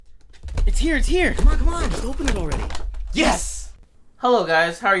It's here. Come on. Just open it already. Yes! Hello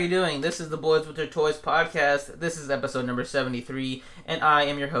guys, how are you doing? This is the Boys with Their Toys podcast. This is episode number 73, and I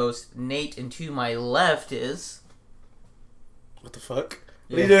am your host, Nate, and to my left is... What the fuck?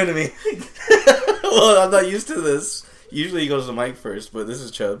 What are you doing to me? Well, I'm not used to this. Usually he goes to Mike first, but this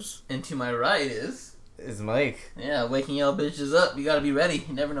is Chubbs. And to my right is... It's Mike. Yeah, waking y'all bitches up. You gotta be ready.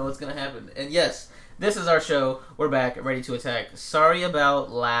 You never know what's gonna happen. And yes, this is our show. We're back, ready to attack. Sorry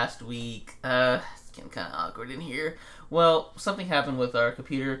about last week. It's getting kind of awkward in here. Well, something happened with our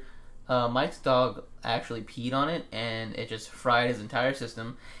computer. Mike's dog actually peed on it, and it just fried his entire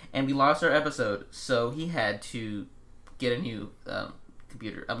system. And we lost our episode, so he had to get a new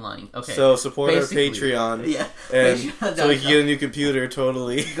computer. I'm lying. Okay. So support basically, our Patreon. Yeah. And Patreon. so we can get a new computer,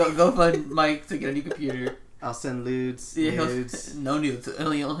 totally. Go fund Mike to get a new computer. I'll send lewds. Nudes. No nudes.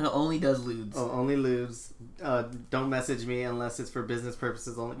 Only does lewds. Oh, only lewds. Don't message me unless it's for business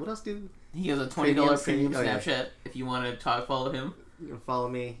purposes only. What else do? He has a $20 premium Snapchat. Yeah. If you want to follow him. You can follow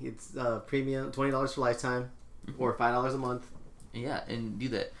me. It's premium, $20 for lifetime, or $5 a month. Yeah, and do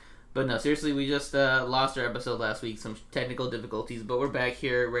that. But no, seriously, we just lost our episode last week. Some technical difficulties, but we're back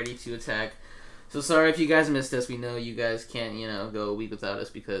here, ready to attack. So sorry if you guys missed us. We know you guys can't, go a week without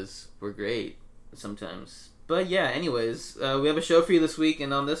us because we're great sometimes. But yeah, anyways, we have a show for you this week,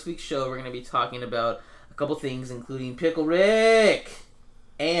 and on this week's show, we're going to be talking about a couple things, including Pickle Rick,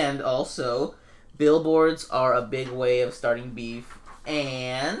 and also billboards are a big way of starting beef,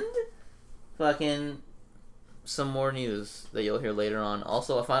 and fucking some more news that you'll hear later on.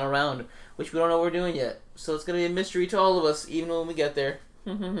 Also, a final round, which we don't know what we're doing yet, so it's going to be a mystery to all of us, even when we get there.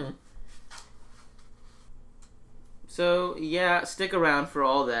 So, yeah, stick around for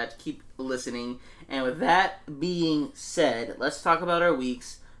all that. Keep listening. And with that being said, let's talk about our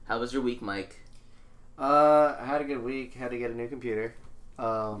weeks. How was your week, Mike? I had a good week. Had to get a new computer.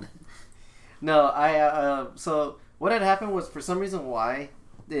 So what had happened was, for some reason, when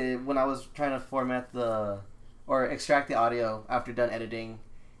I was trying to format or extract the audio after done editing,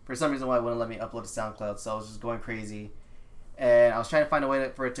 for some reason why it wouldn't let me upload to SoundCloud. So I was just going crazy, and I was trying to find a way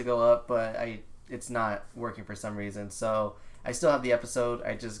for it to go up, but it's not working for some reason. So I still have the episode.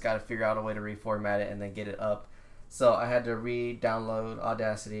 I just got to figure out a way to reformat it and then get it up. So I had to re-download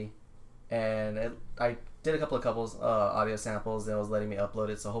Audacity, and I did a couple of audio samples, and it was letting me upload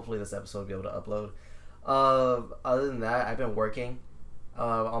it. So hopefully this episode will be able to upload. Other than that, I've been working.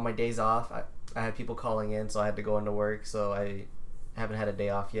 On my days off, I had people calling in, so I had to go into work. So I haven't had a day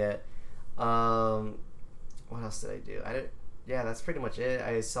off yet. What else did I do? Yeah, that's pretty much it.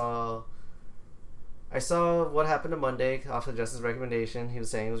 I saw What Happened to Monday off of Justin's recommendation. He was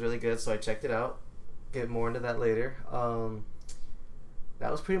saying it was really good, so I checked it out. Get more into that later.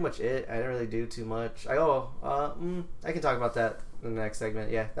 That was pretty much it. I didn't really do too much. I can talk about that in the next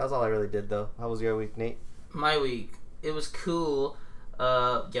segment. Yeah, that was all I really did, though. How was your week, Nate? My week, it was cool.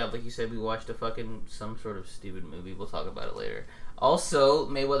 Like you said, we watched some sort of stupid movie. We'll talk about it later. Also,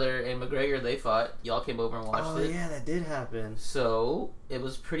 Mayweather and McGregor, they fought. Y'all came over and watched it. Oh, yeah, that did happen. So, it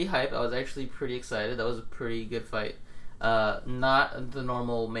was pretty hype. I was actually pretty excited. That was a pretty good fight. Not the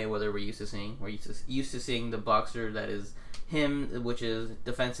normal Mayweather we're used to seeing. We're used to seeing the boxer that is him, which is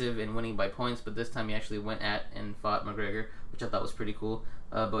defensive and winning by points, but this time he actually went at and fought McGregor, which I thought was pretty cool.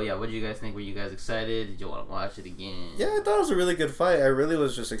 But yeah, what did you guys think? Were you guys excited? Did you want to watch it again? Yeah, I thought it was a really good fight. I really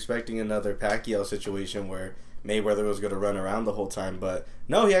was just expecting another Pacquiao situation where Mayweather was going to run around the whole time, but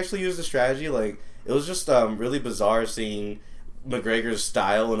no, he actually used a strategy. Like, it was just really bizarre seeing McGregor's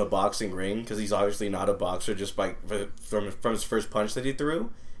style in a boxing ring, because he's obviously not a boxer just from his first punch that he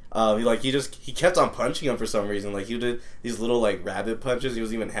threw. He kept on punching him for some reason. Like, he did these little like rabbit punches. He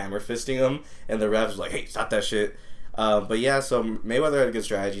was even hammer fisting him, and the ref was like, "Hey, stop that shit." But yeah, so Mayweather had a good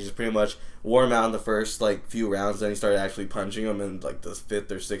strategy. Just pretty much wore him out in the first few rounds. Then he started actually punching him in the 5th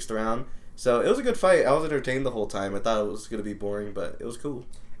or 6th round. So it was a good fight. I was entertained the whole time. I thought it was gonna be boring, but it was cool.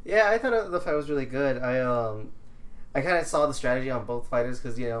 Yeah, I thought the fight was really good. I kind of saw the strategy on both fighters,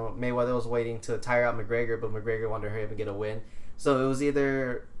 because Mayweather was waiting to tire out McGregor, but McGregor wanted to hurry up and get a win. So it was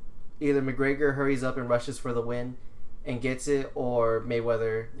either McGregor hurries up and rushes for the win and gets it, or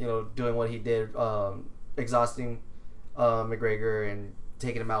Mayweather, doing what he did, exhausting McGregor and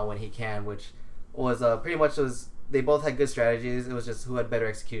taking him out when he can, which was pretty much they both had good strategies. It was just who had better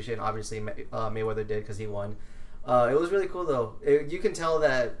execution. Obviously, Mayweather did, because he won. It was really cool, though. You can tell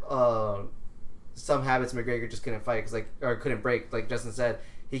that some habits McGregor just couldn't fight, or couldn't break. Like Justin said,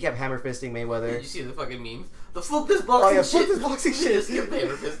 he kept hammer fisting Mayweather. Did you see the fucking memes? The flip this boxing shit. Flip this boxing shit. Just kept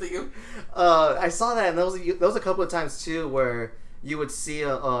hammer fisting him. I saw that, and there was a couple of times too where you would see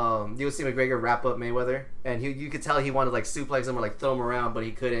McGregor wrap up Mayweather, and you could tell he wanted to suplex him or throw him around, but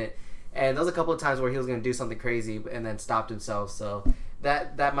he couldn't. And there was a couple of times where he was going to do something crazy and then stopped himself. So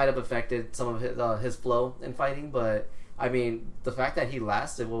that might have affected some of his flow in fighting. But I mean, the fact that he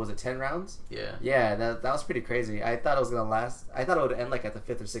lasted, what was it, 10 rounds? Yeah, that was pretty crazy. I thought it was going to last. I thought it would end like at the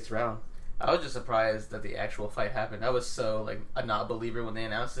 5th or 6th round. I was just surprised that the actual fight happened. I was so like a not believer when they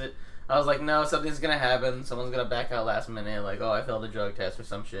announced it. I was like, no, something's gonna happen. Someone's gonna back out last minute. Like, oh, I failed a drug test or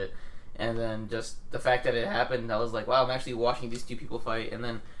some shit. And then just the fact that it happened, I was like, wow, I'm actually watching these two people fight. And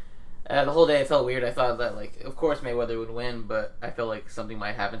then the whole day it felt weird. I thought that, like, of course Mayweather would win, but I felt like something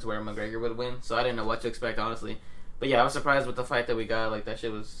might happen to where McGregor would win. So I didn't know what to expect, honestly. But yeah, I was surprised with the fight that we got. Like, that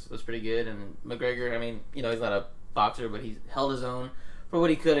shit was pretty good. And McGregor, I mean, you know, he's not a boxer, but he held his own for what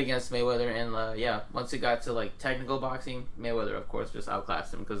he could against Mayweather. And yeah, once it got to like technical boxing, Mayweather, of course, just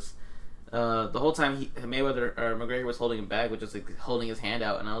outclassed him because the whole time McGregor was holding him back, which is like holding his hand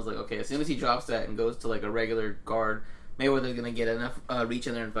out, and I was like, okay, as soon as he drops that and goes to like a regular guard, Mayweather's gonna get enough reach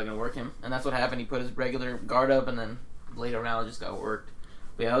in there and fucking work him, and that's what happened. He put his regular guard up, and then later round just got worked.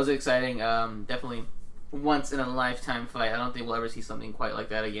 But yeah, it was exciting. Definitely once in a lifetime fight. I don't think we'll ever see something quite like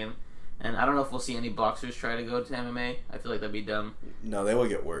that again. And I don't know if we'll see any boxers try to go to MMA. I feel like that'd be dumb. No, they will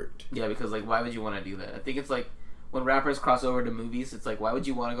get worked. Yeah, because like, why would you want to do that? I think it's like when rappers cross over to movies, it's like, why would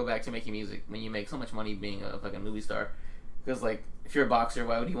you want to go back to making music when you make so much money being a fucking movie star? Because like, if you're a boxer,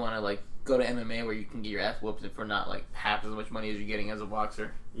 why would you want to like go to MMA where you can get your ass whooped for not like half as much money as you're getting as a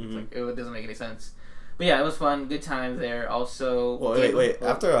boxer? Mm-hmm. It's like, it doesn't make any sense. But yeah, it was fun. Good times there. Also, well, wait.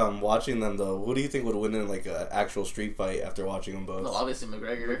 After watching them though, who do you think would win in like an actual street fight after watching them both? Well, obviously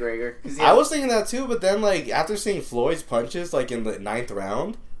McGregor. I was thinking that too, but then like after seeing Floyd's punches like in the 9th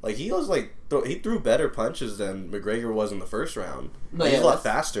round, like he was like he threw better punches than McGregor was in the 1st round. No, he's a lot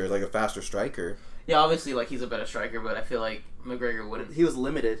faster, like a faster striker. Yeah, obviously like he's a better striker, but I feel like McGregor wouldn't. He was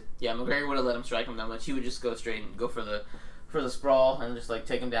limited. Yeah, McGregor wouldn't let him strike him that much. He would just go straight and go for the sprawl and just like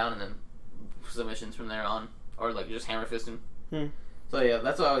take him down and then submissions from there on. Or like just hammer fist him. So yeah,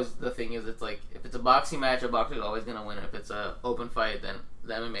 that's what always the thing is. It's like if it's a boxing match, a boxer's always gonna win. If it's a open fight, then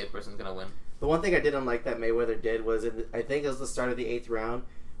the MMA person's gonna win. The one thing I didn't like that Mayweather did was I think it was the start of the 8th round,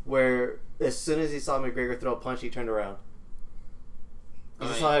 where as soon as he saw McGregor throw a punch, he turned around. You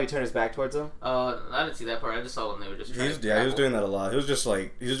saw how he turned his back towards him? I didn't see that part. I just saw when they were just trying to he was doing that a lot. He was just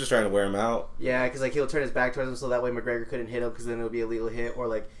trying to wear him out. Yeah, because like he'll turn his back towards him so that way McGregor couldn't hit him because then it would be a legal hit, or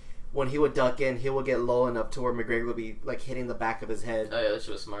like when he would duck in, he would get low enough to where McGregor would be like hitting the back of his head. Oh yeah, that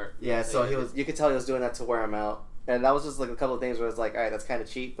shit was smart. Yeah, so you could tell he was doing that to wear him out, and that was just like a couple of things where it's like, all right, that's kind of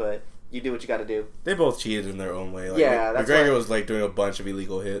cheap, but you do what you got to do. They both cheated in their own way. Like, yeah, McGregor was like doing a bunch of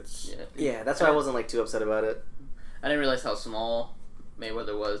illegal hits. Yeah, that's why I wasn't like too upset about it. I didn't realize how small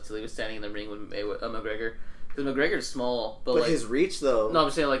Mayweather was till he was standing in the ring with McGregor. Because McGregor's small, but like his reach though. No,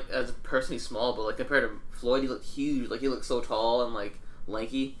 I'm saying like as a person he's small, but like compared to Floyd, he looked huge. Like he looked so tall and like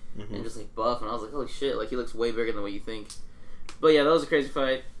lanky and just like buff, and I was like, holy shit, like he looks way bigger than what you think. But yeah, that was a crazy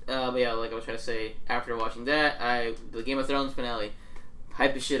fight. But yeah, like I was trying to say, after watching that, the Game of Thrones finale,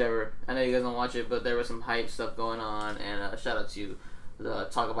 hype as shit ever. I know you guys don't watch it, but there was some hype stuff going on, and shout out to the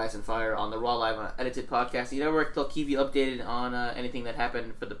Talk of Ice and Fire on the Raw Live Edited Podcast Network. They'll keep you updated on anything that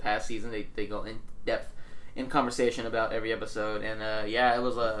happened for the past season. They go in depth in conversation about every episode, and yeah, it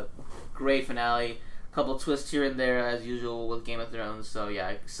was a great finale. Couple twists here and there as usual with Game of Thrones. So yeah,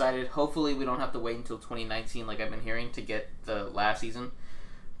 excited. Hopefully we don't have to wait until 2019 like I've been hearing to get the last season.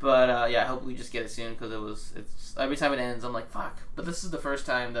 But yeah, I hope we just get it soon because it's every time it ends I'm like fuck. But this is the first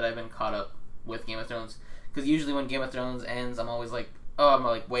time that I've been caught up with Game of Thrones because usually when Game of Thrones ends I'm always like, oh, I'm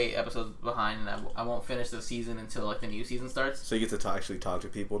like way episodes behind and I won't finish the season until like the new season starts. So you get to actually talk to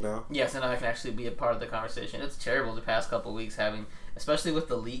people now? Yes, and I can actually be a part of the conversation. It's terrible the past couple weeks having, especially with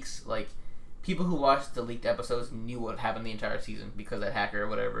the leaks, like people who watched the leaked episodes knew what happened the entire season because that hacker or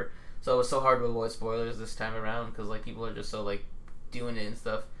whatever. So it was so hard to avoid spoilers this time around because like people are just so like doing it and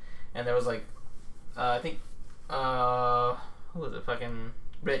stuff. And there was like, I think, who was it? Fucking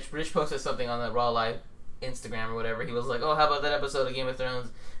Rich. Rich posted something on the Raw Live Instagram or whatever. He was like, oh, how about that episode of Game of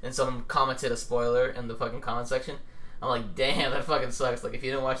Thrones? And someone commented a spoiler in the fucking comment section. I'm like, damn, that fucking sucks. Like if you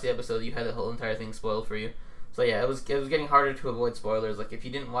didn't watch the episode, you had the whole entire thing spoiled for you. So yeah, it was getting harder to avoid spoilers. Like if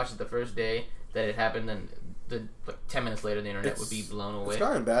you didn't watch it the first day that it happened, then like 10 minutes later the internet would be blown away. It's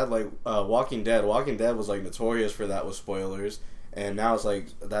gotten bad. Like Walking Dead. Walking Dead was like notorious for that with spoilers, and now it's like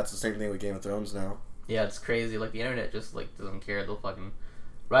that's the same thing with Game of Thrones now. Yeah, it's crazy. Like the internet just like doesn't care. They'll fucking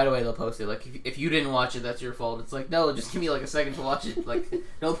right away they'll post it. Like if you didn't watch it, that's your fault. It's like no, just give me like a second to watch it. Like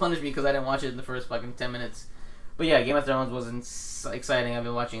don't punish me because I didn't watch it in the first fucking 10 minutes. But yeah, Game of Thrones was exciting. I've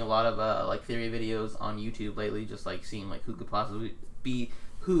been watching a lot of like theory videos on YouTube lately, just like seeing like who could possibly be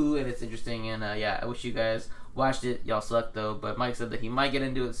who, and it's interesting. And yeah, I wish you guys Watched it. Y'all suck though. But Mike said that he might get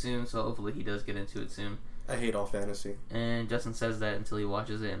into it soon, so hopefully he does get into it soon. I hate all fantasy. And Justin says that until he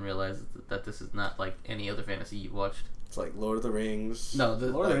watches it and realizes that this is not like any other fantasy you've watched. It's like Lord of the Rings. No,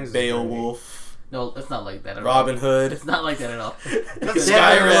 Lord of the Rings is Beowulf. No, it's not like that at all. Robin Hood. It's not like that at all.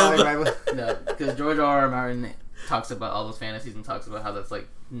 Skyrim. No, because George R.R. Martin talks about all those fantasies and talks about how that's like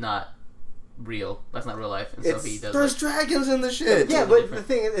not real. That's not real life, and so he does. There's dragons in the shit. Yeah, Totally but different.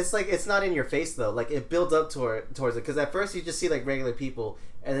 the thing is, it's like it's not in your face though. Like it builds up towards it because at first you just see like regular people,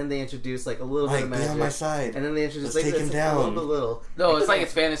 and then they introduce like a little bit of Mike, be magic, on my side. and then they introduce Let's like take him it's down. a little. No, it's like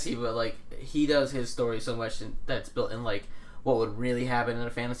it's fantasy, but like he does his story so much that's built in like what would really happen in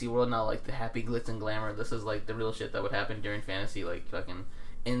a fantasy world, not like the happy glitz and glamour. This is like the real shit that would happen during fantasy, like fucking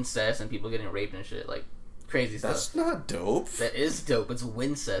incest and people getting raped and shit, like crazy stuff. That's not dope. That is dope. It's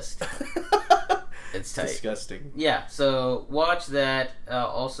wincest. It's tight. Disgusting. Yeah, so watch that.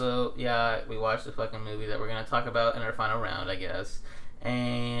 Also, yeah, we watched the fucking movie that we're going to talk about in our final round, I guess.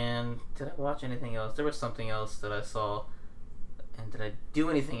 And did I watch anything else? There was something else that I saw. And did I do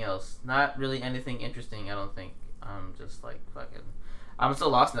anything else? Not really anything interesting, I don't think. I'm just like fucking... I'm still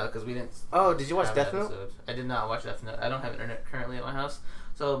lost now because we didn't... Oh, did you watch have Death an Note? episode. I did not watch Death Note. I don't have internet currently at my house.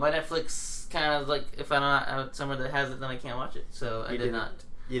 So my Netflix kind of like, if I don't have somewhere that has it, then I can't watch it. So I did not.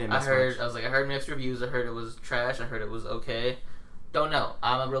 You didn't. I Miss heard, much. I was like, I heard mixed reviews. I heard it was trash. I heard it was okay. Don't know.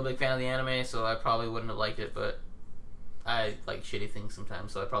 I'm a real big fan of the anime, so I probably wouldn't have liked it, but I like shitty things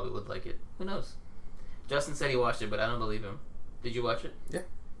sometimes, so I probably would like it. Who knows? Justin said he watched it, but I don't believe him. Did you watch it? Yeah.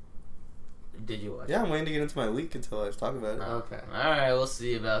 Did you watch it? Yeah, I'm waiting to get into my week until I was talking about it. Oh, Okay. Alright, we'll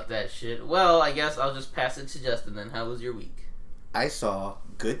see about that shit. Well, I guess I'll just pass it to Justin then. How was your week? I saw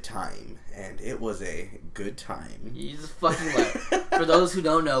Good Time, and it was a good time. You just fucking lie. For those who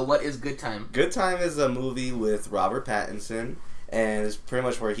don't know, what is Good Time? Good Time is a movie with Robert Pattinson, and it's pretty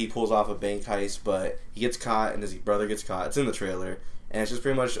much where he pulls off a bank heist, but he gets caught, and his brother gets caught. It's in the trailer, and it's just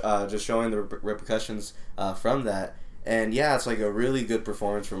pretty much just showing the repercussions from that. And yeah, it's like a really good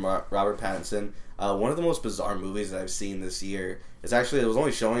performance from Robert Pattinson. One of the most bizarre movies that I've seen this year. It's actually, it was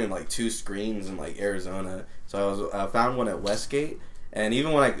only showing in like 2 screens in like Arizona. So I found one at Westgate. And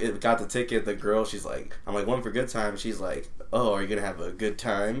even when I got the ticket, the girl, she's like, I'm like, one for good time. She's like, oh, are you going to have a good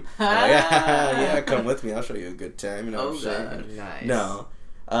time? I'm like, yeah, come with me. I'll show you a good time. You know what I'm saying? God. Nice. No.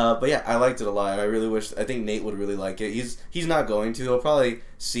 But yeah, I liked it a lot. I really wish, I think Nate would really like it. He's not going to. He'll probably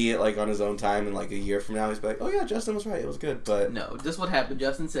see it like on his own time in like a year from now. He's like, oh yeah, Justin was right. It was good. But No, just what happened.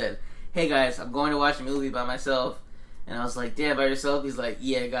 Justin said, hey guys, I'm going to watch a movie by myself. And I was like, damn, by yourself? He's like,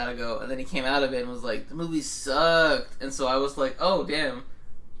 yeah, gotta go. And then he came out of it and was like, the movie sucked. And so I was like, oh, damn,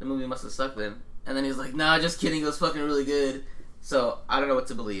 the movie must have sucked then. And then he's like, nah, just kidding, it was fucking really good. So I don't know what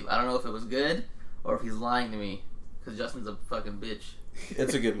to believe. I don't know if it was good or if he's lying to me. Because Justin's a fucking bitch.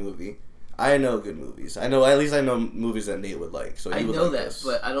 it's a good movie. I know good movies. I know, at least I know movies that Nate would like. So I he would know like that, this.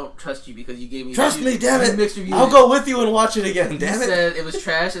 but I don't trust you because you gave me... Trust me, damn it! Mixed reviews. I'll go with you and watch it again, damn You it! said it was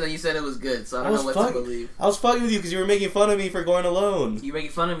trash and then you said it was good. So I don't know what to believe. I was fucking with you because you were making fun of me for going alone. You're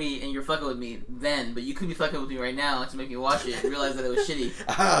making fun of me and you're fucking with me then, but you could be fucking with me right now to make me watch it and realize that it was shitty.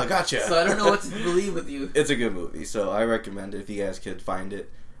 Ah, gotcha. So I don't know what to believe with you. It's a good movie, so I recommend it if you guys could find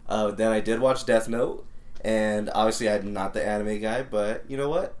it. Then I did watch Death Note, and obviously I'm not the anime guy, but you know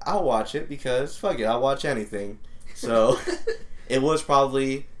what? I'll watch it because fuck it, I'll watch anything. So it was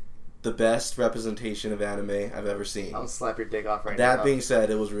probably the best representation of anime I've ever seen. I'll slap your dick off right now. That being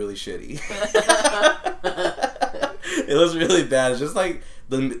said, it was really shitty. It was really bad. It's just like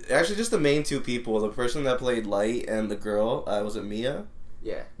just the main 2 people, the person that played Light and the girl, was it Mia?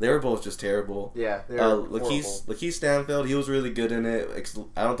 Yeah. They were both just terrible. Yeah. They're Lakeith Stanfield, he was really good in it.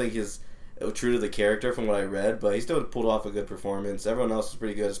 I don't think he's true to the character from what I read, but he still pulled off a good performance. Everyone else was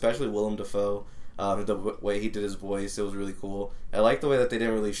pretty good, especially Willem Dafoe. The way he did his voice, it was really cool. I like the way that they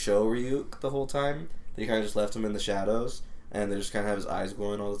didn't really show Ryuk the whole time. They kind of just left him in the shadows, and they just kind of have his eyes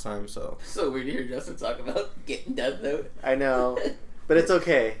glowing all the time. So weird to hear Justin talk about getting Death Note. I know, but it's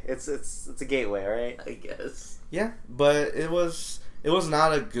okay. It's a gateway, right? I guess. yeah, but it was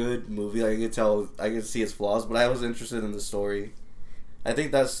not a good movie. I could see its flaws, but I was interested in the story. I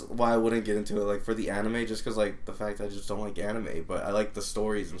think that's why I wouldn't get into it, like, for the anime, just because, like, the fact I just don't like anime, but I like the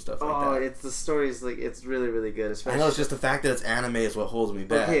stories and stuff like that. Oh, it's the stories, like, it's really, really good. I know, it's just the fact that it's anime is what holds me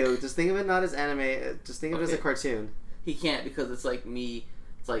back. Okay, just think of it not as anime, just think of it as a Okay. cartoon. He can't because it's like me.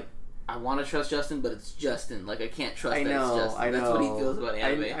 It's like I want to trust Justin, but it's Justin. Like I can't trust I that it's know, Justin. I know. That's what he feels about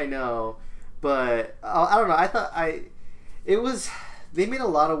anime. I know, but I don't know. I thought they made a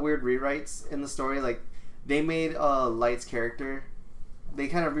lot of weird rewrites in the story. Like they made Light's character. They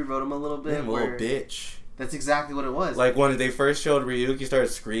kind of rewrote him a little bit. Damn, little bitch. That's exactly what it was. Like when they first showed Ryuk, he started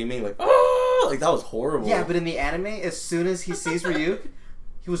screaming like, "Oh!" like that was horrible. Yeah, but in the anime, as soon as he sees Ryuk,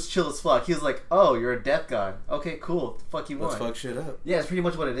 he was chill as fuck. He was like, "Oh, you're a death god. Okay, cool. The fuck you want?" Let's fuck shit up. Yeah, it's pretty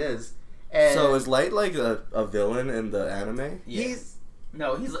much what it is. And So is Light like a villain in the anime? Yeah. he's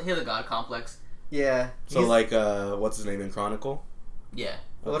No, he has a god complex. yeah. So he's- like what's his name in Chronicle? Yeah.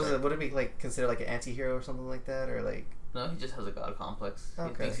 what is Okay. it? Would it be like considered like an anti-hero or something like that, or like? No, he just has a god complex. He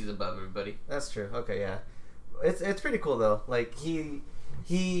Okay. thinks he's above everybody. That's true. Okay, yeah. It's pretty cool though. Like he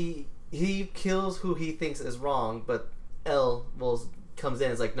kills who he thinks is wrong, but L comes in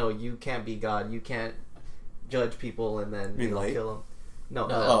and is like, no, you can't be God. You can't judge people and then You mean Light? kill them. No,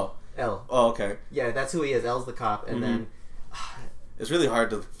 No, Oh. L. Oh, okay. Yeah, that's who he is. L's the cop, and Mhm. then It's really hard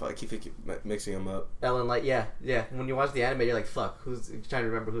to keep mixing them up. L and Light. Yeah. When you watch the anime, you're like, fuck, who's you're trying to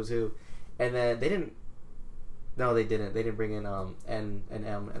remember who's who, and then they didn't. No, they didn't. They didn't bring in N and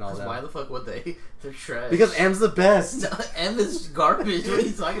M and all that. Why the fuck would they? They're trash. Because M's the best. No, M is garbage. What are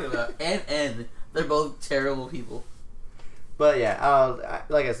you talking about? And N. They're both terrible people. But yeah,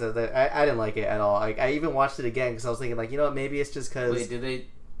 like I said, I didn't like it at all. Like I even watched it again because I was thinking, like, you know what, maybe it's just because. Wait, did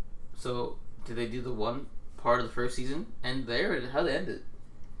they do the one part of the first season end there, or how they end it?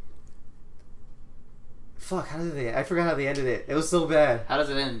 Fuck, how did they? I forgot how they ended it. It was so bad. How does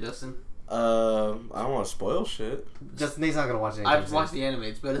it end, Justin? I don't want to spoil shit. Just Nate's not gonna watch it. anytime I've soon. watched the anime.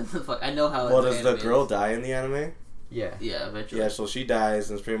 It's better than the fuck. I know how. Well, the does the anime girl ends. die in the anime? Yeah. Yeah, eventually. Yeah, so she dies,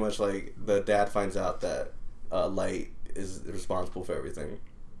 and it's pretty much like the dad finds out that Light is responsible for everything.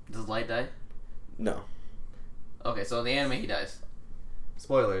 Does Light die? No. Okay, so in the anime he dies.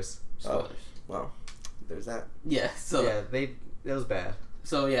 Spoilers. Spoilers. Well, there's that. Yeah. So Yeah, it was bad.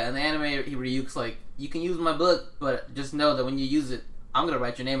 So yeah, in the anime, Ryuk's like, you can use my book, but just know that when you use it, I'm gonna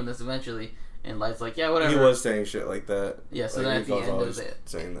write your name in this eventually. And Light's like, yeah, whatever. He was saying shit like that. Yeah, so like, then at the Nico's end of always the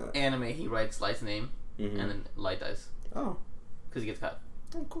saying that. anime, he writes Light's name, Mhm. and then Light dies Oh, because he gets caught.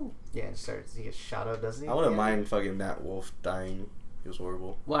 oh, cool. Yeah, and he gets shot up, doesn't he? I wouldn't Yeah. mind fucking Nat Wolf dying. He was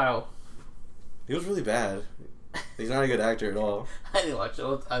horrible. Wow, He was really bad. He's not a good actor at all. I didn't watch it.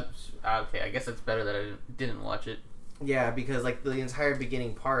 Okay, I guess it's better that I didn't watch it. Yeah, because like the entire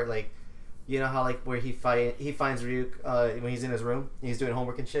beginning part, like, you know how like where he finds Ryuk when he's in his room, and he's doing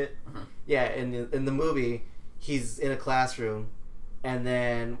homework and shit. Mhm. Yeah, in the movie, he's in a classroom, and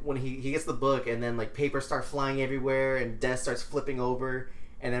then when he gets the book, and then like paper starts flying everywhere, and desk starts flipping over,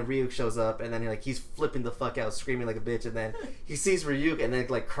 and then Ryuk shows up, and then he's flipping the fuck out, screaming like a bitch, and then he sees Ryuk, and then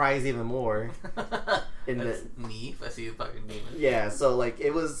like cries even more. In That's me if I see a fucking demon. Yeah, so like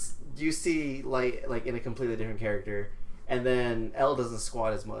it was, you see like in a completely different character, and then L doesn't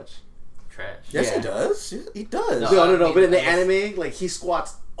squat as much. Trash. Yes, Yeah. he does. He does. No, but in the I guess- anime, like he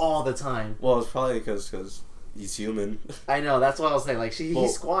squats all the time. Well, it's probably because he's human. I know, that's what I was saying. Like he Well,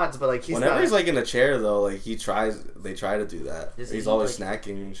 squats, but like Whenever not. he's like in a chair though, like they try to do that. Does He's he, always like-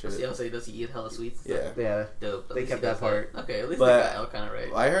 snacking and Does shit. does he eat hella sweets? Yeah. Yeah, Dope. At They least kept he does that part. Okay, at least But- they got L kind of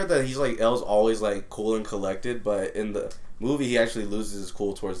right. I heard that he's like L's always like cool and collected, but in the movie he actually loses his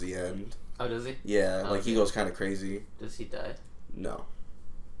cool towards the end. Oh, does he? Yeah, Oh, like he okay. goes kind of crazy. Does he die? No.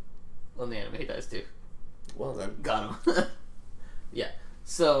 Well, in the anime, he dies too. Well then. Got him. Yeah.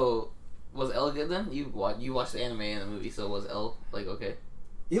 So, was L good then? You watched the anime and the movie, so was L like okay?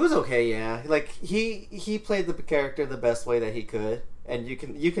 he was okay. Yeah, like he played the character the best way that he could, and you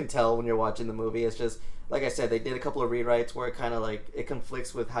can tell when you're watching the movie. It's just like I said, they did a couple of rewrites where it kind of like it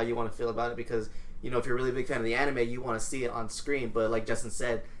conflicts with how you want to feel about it, because you know if you're a really big fan of the anime, you want to see it on screen, but like Justin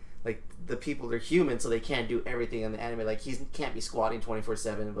said, like the people, they're human, so they can't do everything in the anime. Like he can't be squatting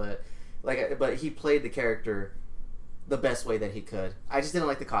 24/7, but he played the character the best way that he could. I just didn't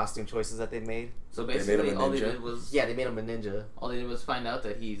like the costume choices that they made. So They made basically, him a all they ninja? did was Yeah, they made him a ninja. all they did was find out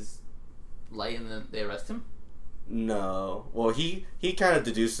that he's Light, and then they arrest him. No. Well, he kind of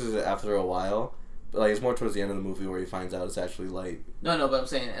deduces it after a while, but like it's more towards the end of the movie where he finds out it's actually Light. No, but I'm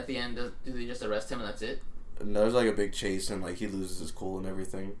saying at the end, do they just arrest him and that's it? And there's like a big chase and like he loses his cool and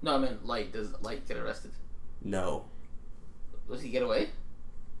everything. No, I mean Light. Does Light get arrested? No. Does he get away?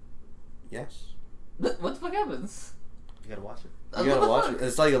 Yes. What the fuck happens? You gotta watch it. You gotta watch it.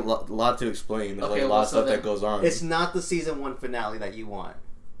 It's like a lot to explain. There's Okay, like a lot well, of so stuff then- that goes on. It's not the season 1 finale that you want.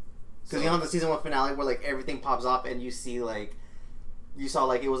 Because you know the season 1 finale where like everything pops off and you see like you saw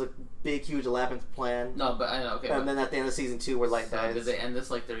like it was a big huge elaborate plan. No, but I know. Okay, And then at the end of season 2 where Light so dies. did they end this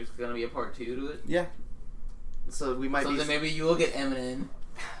like there's gonna be a part 2 to it? Yeah. So we might So be. then maybe you will get Eminem,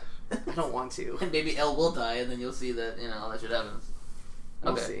 I don't want to. and maybe L will die, and then you'll see that all that shit happens.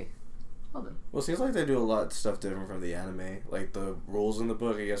 We'll Okay. see. Well then. Well, it seems like they do a lot of stuff different from the anime. Like the rules in the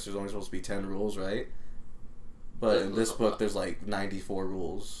book, I guess there's only supposed to be 10 rules, right? But in this book, there's like 94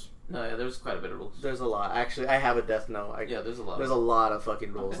 rules. No, yeah, there's quite a bit of rules. There's a lot. Actually, I have a Death Note. Yeah, there's a lot. There's a lot of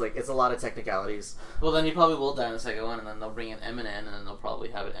fucking rules. Okay. Like, it's a lot of technicalities. Well, then you probably will die in the second one, and then they'll bring in M and N, and then they'll probably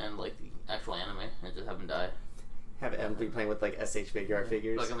have it end like the actual anime, and just have him die. Have M be playing with, like, SH figure art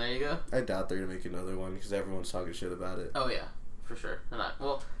figures. Fucking there you go. I doubt they're gonna make another one because everyone's talking shit about it. Oh yeah, for sure. They're not.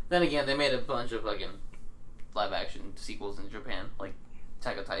 Well, then again, they made a bunch of fucking live action sequels in Japan, like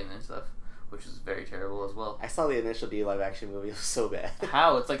Attack on Titan and stuff, which is very terrible as well. I saw the initial D live action movie. It was so bad.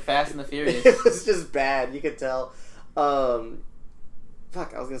 How? It's like Fast and the Furious. It was just bad. You could tell.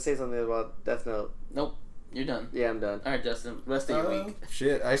 Fuck, I was gonna say something about Death Note. Nope. You're done. Yeah, I'm done. All right, Justin. Rest of your week.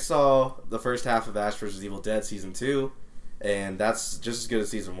 Shit, I saw the first half of Ash vs. Evil Dead Season 2, and that's just as good as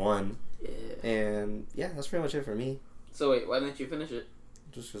Season 1. Yeah. And yeah, that's pretty much it for me. So wait, why didn't you finish it?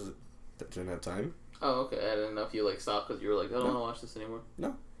 Just because I didn't have time. Oh, okay. I didn't know if you like stopped because you were like, I don't No. want to watch this anymore.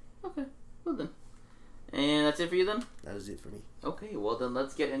 No. Okay. Well then. And that's it for you then? That is it for me. Okay, well then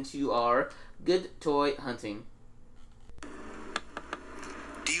let's get into our good toy hunting.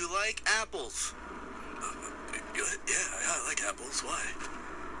 Do you like apples? Yeah, I like apples. Why?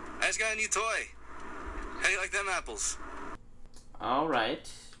 I just got a new toy. How do you like them apples?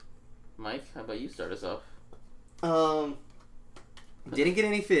 Alright. Mike, how about you start us off? Didn't get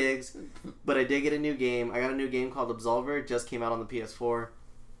any figs, but I did get a new game. I got a new game called Absolver. It just came out on the PS4.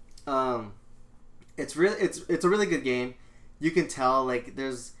 It's a really good game. You can tell, like,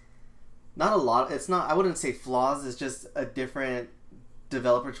 there's not a lot. It's not. I wouldn't say flaws. It's just a different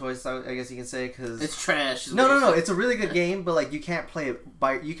developer choice, I guess you can say, because It's trash. no. It's a really good game, but like you can't play it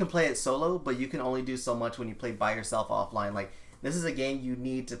you can play it solo, but you can only do so much when you play by yourself offline. Like, this is a game you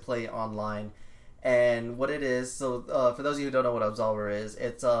need to play online. And what it is, so for those of you who don't know what Absolver is,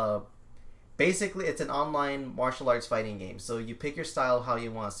 it's basically it's an online martial arts fighting game. So you pick your style how you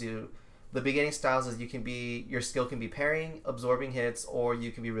want. So the beginning styles is your skill can be parrying, absorbing hits, or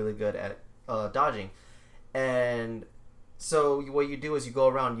you can be really good at dodging. And so what you do is you go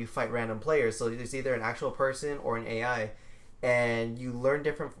around, you fight random players. So it's either an actual person or an AI, and you learn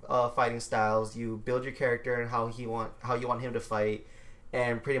different fighting styles. You build your character and how you want him to fight,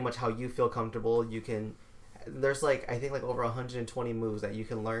 and pretty much how you feel comfortable. You can. There's like I think like over 120 moves that you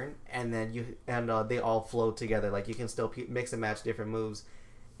can learn, and then they all flow together. Like you can still mix and match different moves,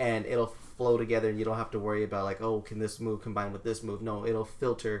 and it'll flow together. And you don't have to worry about like, oh, can this move combine with this move? No, it'll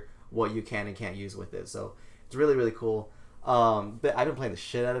filter what you can and can't use with it. So it's really really cool. But I've been playing the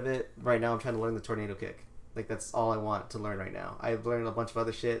shit out of it. Right now I'm trying to learn the tornado kick. Like that's all I want to learn right now. I've learned a bunch of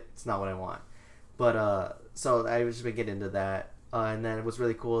other shit. It's not what I want. But so I've just been getting into that. And then what's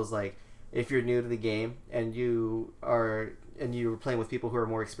really cool is like if you're new to the game and you're playing with people who are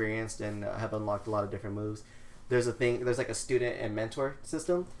more experienced and have unlocked a lot of different moves, there's like a student and mentor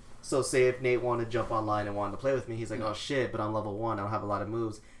system. So say if Nate wanted to jump online and wanted to play with me, he's like, oh shit, but I'm level 1, I don't have a lot of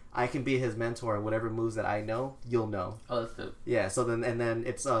moves. I can be his mentor, and whatever moves that I know, you'll know. Oh, that's dope. Yeah, so then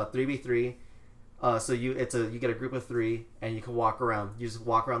it's 3v3. So you get a group of 3 and you can walk around. You just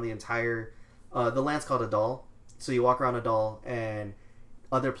walk around the entire the land's called Adal. So you walk around Adal and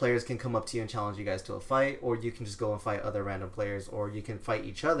other players can come up to you and challenge you guys to a fight, or you can just go and fight other random players, or you can fight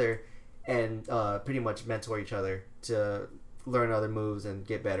each other and pretty much mentor each other to learn other moves and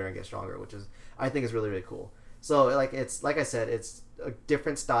get better and get stronger, which is I think is really really cool. So like I said, it's a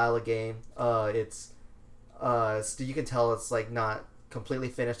different style of game. It's you can tell it's like not completely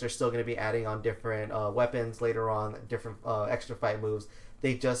finished. They're still going to be adding on different weapons later on, different extra fight moves.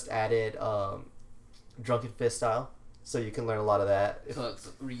 They just added Drunken Fist style, so you can learn a lot of that. So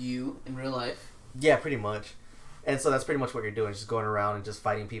it's Ryu in real life. Yeah, pretty much. And so that's pretty much what you're doing, just going around and just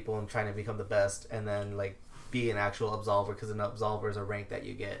fighting people and trying to become the best, and then like be an actual Absolver, because an Absolver is a rank that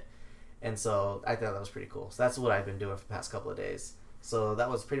you get. And so I thought that was pretty cool. So that's what I've been doing for the past couple of days. So that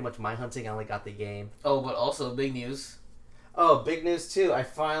was pretty much my hunting. I only got the game. Oh, but also big news. Oh, big news too. I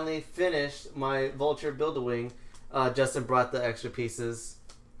finally finished my Vulture Build-A-Wing. Justin brought the extra pieces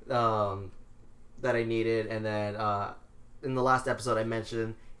that I needed. And then in the last episode I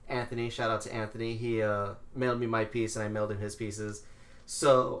mentioned Anthony. Shout out to Anthony. He mailed me my piece and I mailed him his pieces.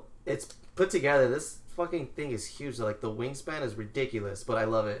 So it's put together. This fucking thing is huge. Like the wingspan is ridiculous, but I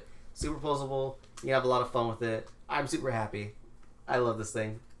love it. Super posable. You can have a lot of fun with it. I'm super happy. I love this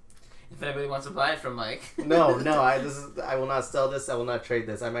thing. If anybody wants to buy it from Mike. No. I will not sell this. I will not trade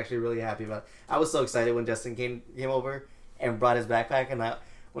this. I'm actually really happy about it. I was so excited when Justin came over and brought his backpack, and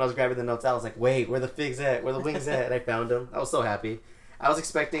when I was grabbing the notes, I was like, wait, where the figs at? Where the wings at? And I found them. I was so happy. I was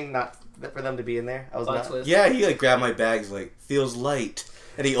expecting not for them to be in there. I was not. Twist. Yeah, he like grabbed my bags, like feels light,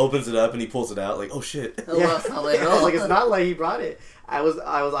 and he opens it up and he pulls it out, like oh shit. Oh, well, it's not light at I was all. like, it's not like he brought it. I was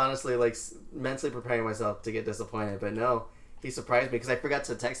honestly like mentally preparing myself to get disappointed, but no, he surprised me because I forgot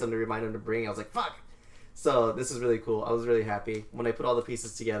to text him to remind him to bring. I was like, fuck. So this is really cool. I was really happy when I put all the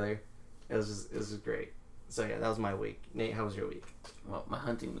pieces together. It was just great. So yeah, that was my week. Nate, how was your week? Well, my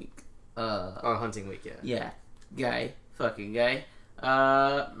hunting week. Hunting week, yeah. Yeah, fucking guy.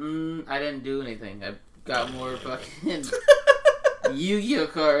 I didn't do anything. I got more fucking Yu-Gi-Oh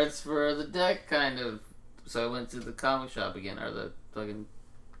cards for the deck, kind of. So I went to the comic shop again, or the fucking...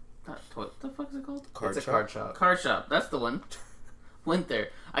 What the fuck is it called? It's a card shop. Card shop, that's the one. Went there.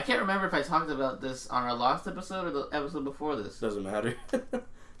 I can't remember if I talked about this on our last episode or the episode before this. Doesn't matter.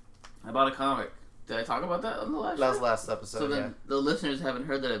 I bought a comic. Did I talk about that on the last That was show? last episode, So then the listeners haven't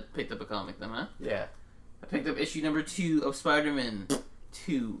heard that I picked up a comic then, huh? Yeah. I picked up issue number 2 of Spider-Man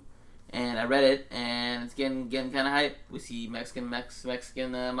 2. And I read it, and it's getting kind of hype. We see Mexican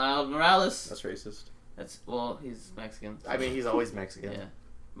Miles Morales. That's racist. Well, he's Mexican. I mean, he's always Mexican. Yeah.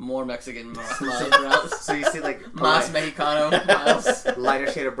 More Mexican Miles Morales. So you see, like, Mas Mexicano Miles.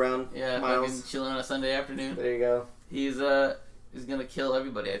 lighter shade of brown. Yeah, Miles. fucking chilling on a Sunday afternoon. There you go. He's gonna kill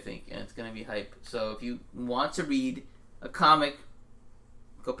everybody, I think, and it's gonna be hype. So if you want to read a comic,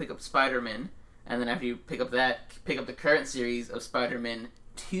 go pick up Spider-Man, and then after you pick up that, pick up the current series of Spider-Man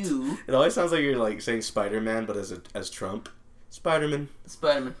 2. It always sounds like you're like saying Spider-Man, but as Trump. Spider-Man.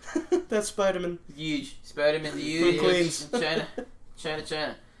 Spider-Man. That's Spider-Man. Huge. Spider-Man's huge. From Queens.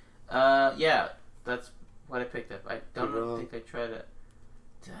 China. Yeah, that's what I picked up. I don't think I tried it.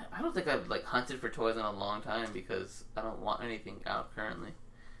 I don't think I've like hunted for toys in a long time because I don't want anything out currently.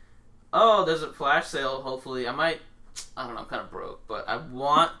 Oh, there's a flash sale. Hopefully, I don't know. I'm kind of broke, but I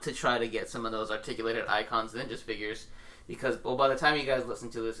want to try to get some of those articulated icons ninja figures because, well, by the time you guys listen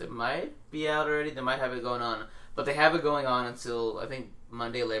to this, it might be out already. They might have it going on, but they have it going on until I think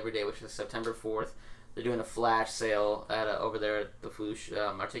Monday, Labor Day, which is September 4th. They're doing a flash sale at over there at the Foosh.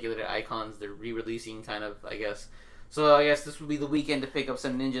 Articulated icons. They're re-releasing, kind of, I guess. So I guess this would be the weekend to pick up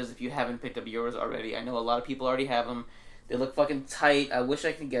some ninjas if you haven't picked up yours already. I know a lot of people already have them. They look fucking tight. I wish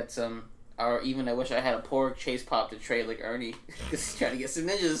I could get some. Or even I wish I had a pork chase pop to trade like Ernie. Just trying to get some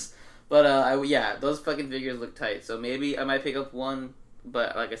ninjas. But yeah, those fucking figures look tight. So maybe I might pick up one.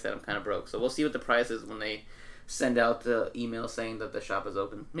 But like I said, I'm kind of broke. So we'll see what the price is when they send out the email saying that the shop is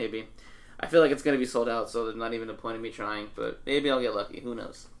open. Maybe. I feel like it's going to be sold out, so there's not even a point in me trying. But maybe I'll get lucky. Who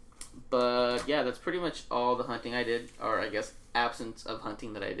knows? But yeah, that's pretty much all the hunting I did, or I guess absence of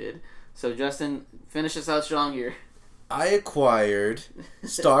hunting that I did. So Justin, finish us out strong here. I acquired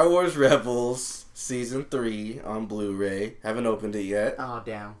Star Wars Rebels Season 3 on Blu-ray. Haven't opened it yet. Oh,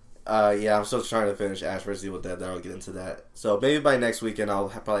 damn. Yeah, I'm still trying to finish Ash vs. Evil Dead. Then I'll get into that. So maybe by next weekend I'll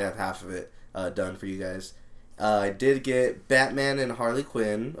probably have half of it done for you guys. I did get Batman and Harley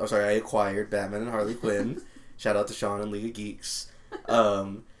Quinn. Oh, sorry, I acquired Batman and Harley Quinn. Shout out to Sean and League of Geeks.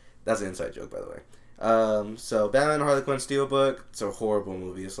 That's an inside joke, by the way. So Batman and Harley Quinn Steelbook. It's a horrible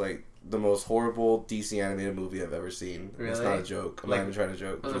movie. It's like the most horrible DC animated movie I've ever seen. Really? It's not a joke. I'm not even trying to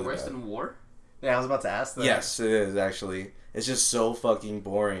joke. Was it worse than War? Yeah, I was about to ask that. Yes, it is, actually. It's just so fucking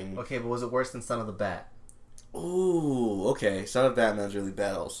boring. Okay, but was it worse than Son of the Bat? Ooh, okay. Son of Batman's really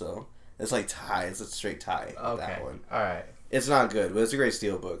bad also. It's like tie. It's a straight tie. Okay. That one. Alright. It's not good, but it's a great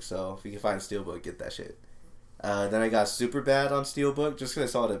Steelbook, so if you can find a Steelbook, get that shit. Then I got Superbad on Steelbook just because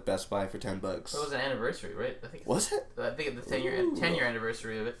I saw it at Best Buy for $10. It was an anniversary, right? I think Was it? I think the 10-year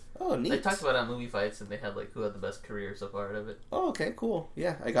anniversary of it. Oh, neat. They talked about it on Movie Fights, and they had like who had the best career so far out of it. Oh, okay, cool.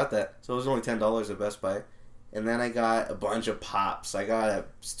 Yeah, I got that. So it was only $10 at Best Buy. And then I got a bunch of Pops. I got at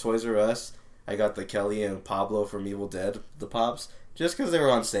Toys R Us. I got the Kelly and Pablo from Evil Dead, the Pops, just because they were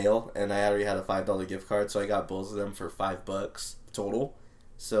on sale, and I already had a $5 gift card, so I got both of them for $5 total.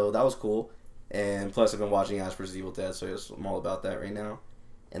 So that was cool. And plus, I've been watching Ash vs. Evil Dead, so I'm all about that right now.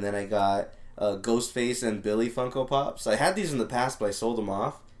 And then I got Ghostface and Billy Funko Pops. I had these in the past, but I sold them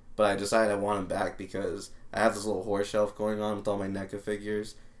off. But I decided I want them back because I have this little horror shelf going on with all my NECA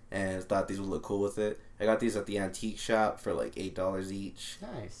figures, and I thought these would look cool with it. I got these at the antique shop for like $8 each.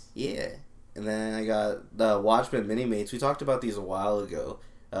 Nice. Yeah. And then I got the Watchmen Mini-Mates. We talked about these a while ago.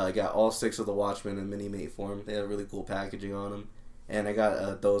 I got all 6 of the Watchmen in Mini-Mate form. They had really cool packaging on them. And I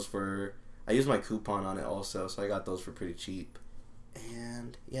got those for... I used my coupon on it also, so I got those for pretty cheap.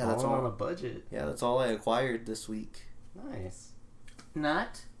 And yeah, that's all on a budget. Yeah, that's all I acquired this week. Nice.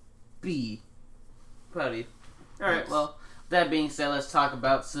 Not B. Proud of you. Alright, well, that being said, let's talk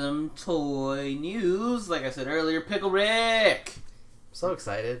about some toy news. Like I said earlier, Pickle Rick! I'm so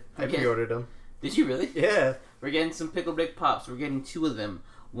excited. I Okay. pre-ordered them. Did you really? Yeah. We're getting some Pickle Rick Pops. We're getting 2 of them.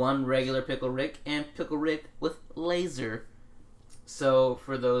 One regular Pickle Rick and Pickle Rick with laser. So,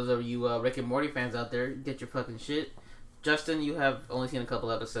 for those of you Rick and Morty fans out there, get your fucking shit. Justin, you have only seen a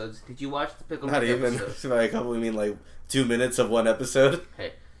couple episodes. Did you watch the Pickle Not Rick even. episode? By a couple, we mean like 2 minutes of one episode.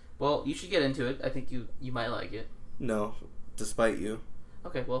 Hey, well, you should get into it. I think you might like it. No, despite you.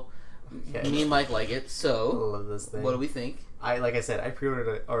 Okay, well, Okay. me and Mike like it. I So, love this thing. what do we think? Like I said, I pre-ordered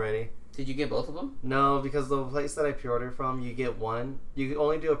it already. Did you get both of them? No, because the place that I pre-ordered from, you get one. You can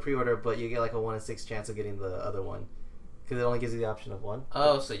only do a pre-order, but you get like a 1 in 6 chance of getting the other one. Because it only gives you the option of one.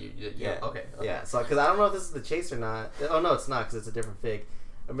 Oh, so you Yeah. Okay. Yeah, so because I don't know if this is the chase or not. Oh no, it's not because it's a different fig.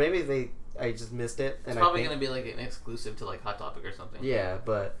 Or maybe I just missed it. And It's probably I going think, to be like an exclusive to like Hot Topic or something. Yeah,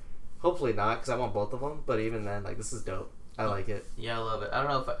 but hopefully not because I want both of them. But even then, like this is dope. I like it. Yeah, I love it. I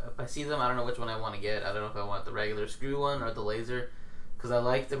don't know if I see them, I don't know which one I want to get. I don't know if I want the regular screw one or the laser. Because I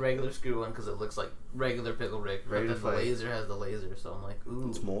like the regular screw one because it looks like regular Pickle Rick. Ready But to then the fight. laser has the laser, so I'm like, ooh.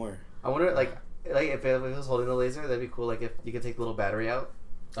 It's more. I wonder like if it was holding the laser, that'd be cool. Like if you could take the little battery out.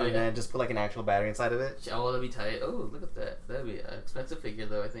 Oh, And yeah. then just put like an actual battery inside of it. Oh, that'd be tight. Oh, look at that. That'd be an expensive figure,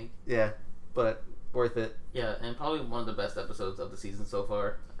 though, I think. Yeah, but worth it. Yeah, and probably one of the best episodes of the season so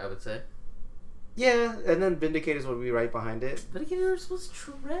far, I would say. Yeah, and then Vindicators would be right behind it. Vindicators was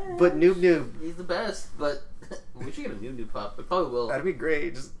trash. But Noob, He's the best, but we should get a Noob pop. We probably will. that'd be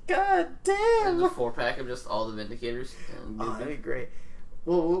great. Just god And damn. just 4-pack of just all the Vindicators. And Oh, Noob. that'd be great.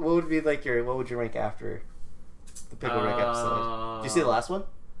 Well, what would be like what would you rank after the Pickle Rick episode? Did you see the last one?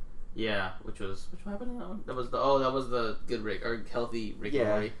 Yeah, which one happened in that one? That was the good Rick or healthy Rick Yeah. and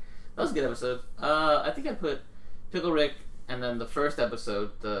Morty. That was a good episode. I think I put Pickle Rick and then the first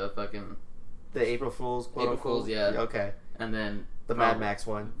episode, the fucking The April Fool's, quote April unquote? Fool's, yeah. Okay. and then The Mad Max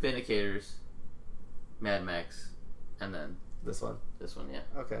one. Vindicators, Mad Max, and then This one. this one. Yeah,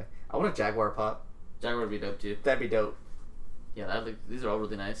 Okay. I want a Jaguar pop. Jaguar would be dope too. That'd be dope. Yeah, these are all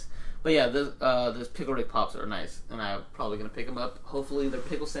really nice. But yeah, those Pickle Rick pops are nice, and I'm probably gonna pick them up. Hopefully they're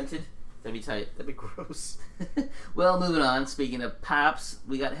pickle scented. That'd be tight. That'd be gross. Well, moving on. Speaking of pops,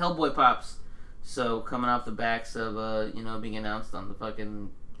 we got Hellboy pops. So coming off the backs of being announced on the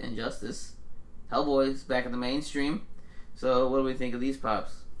fucking Injustice, Hellboy's back in the mainstream. So what do we think of these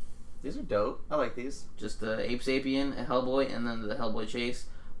pops? These are dope. I like these. Just Ape Sapien, a Hellboy, and then the Hellboy chase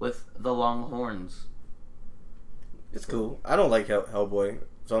with the long horns. It's cool. I don't like Hellboy,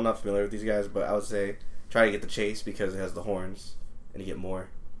 so I'm not familiar with these guys, but I would say try to get the chase because it has the horns, and you get more.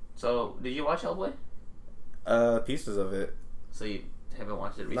 So did you watch Hellboy? Pieces of it. So you haven't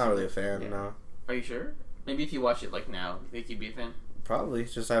watched it recently? Not really a fan, Yeah. no. Are you sure? Maybe if you watch it like now, you think you'd be a fan? Probably.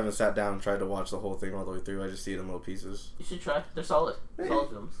 Just I haven't sat down and tried to watch the whole thing all the way through. I just see it in little pieces. You should try. They're solid. Yeah. Solid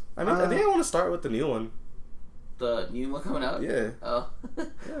films. I mean, I think I want to start with the new one. The new one coming out? Yeah. Oh. Yeah,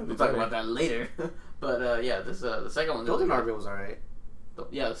 We'll talk about that later. But yeah, this the second one. Golden Army was alright.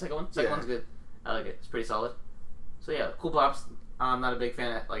 Yeah, the second one. Second Yeah. one's good. I like it. It's pretty solid. So yeah, cool pops. I'm not a big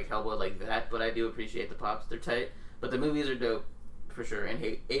fan of like Hellboy like that, but I do appreciate the pops. They're tight. But the movies are dope for sure. And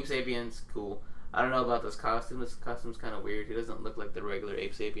Ape Sapien's cool. I don't know about this costume. This costume's kind of weird. He doesn't look like the regular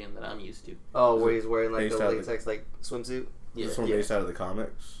Ape Sapien that I'm used to. Oh, where he's wearing like Based the out of latex like swimsuit. Yeah, This one Yeah. based out of the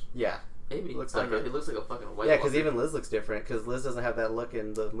comics. Yeah. maybe. Looks I don't like know. it. He looks like a fucking white. Yeah, because Walker. even Liz looks different because Liz doesn't have that look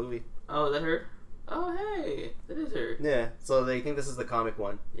in the movie. Oh, is that her? Oh, hey, that is her. Yeah, so they think this is the comic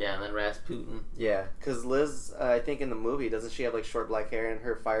one. Yeah, and then Rasputin. Yeah, because Liz, I think in the movie, doesn't she have like short black hair and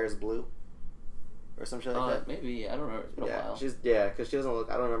her fire is blue? Or some shit like that? Maybe. I don't remember. It's been a Yeah, while. because she doesn't look,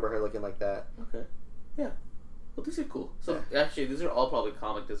 I don't remember her looking like that. Okay. Yeah. Well, these are cool. So, actually, these are all probably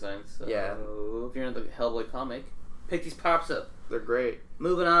comic designs. So Yeah. if you're in the Hellboy comic, pick these pops up. They're great.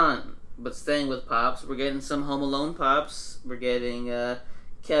 Moving on. But staying with pops, we're getting some Home Alone pops. We're getting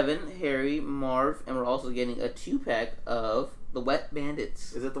Kevin, Harry, Marv, and we're also getting a 2-pack of the Wet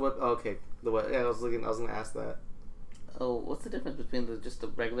Bandits. Is it the what? Oh, okay, the what? Yeah, I was gonna ask that. Oh, what's the difference between just the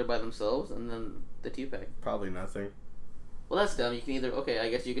regular by themselves and then the 2-pack? Probably nothing. Well, that's dumb. You can either, I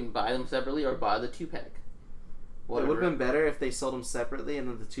guess you can buy them separately or buy the 2-pack. It Whatever. would have been better if they sold them separately and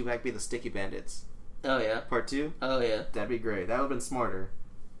then the 2-pack be the Sticky Bandits. Oh, yeah. Part 2? Oh, yeah. That'd be great. That would have been smarter.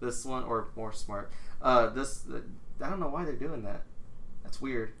 This one, or more smart. I don't know why they're doing that. That's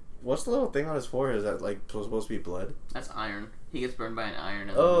weird. What's the little thing on his forehead? Is that like supposed to be blood? That's iron. He gets burned by an iron.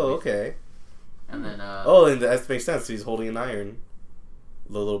 In the Oh, movie. okay. And then, Oh, and that makes sense. He's holding an iron.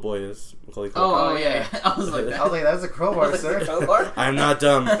 The little boy is Macaulay Culkin. Oh, yeah. I was like, I was like, that's a crowbar, sir. Crowbar? I'm not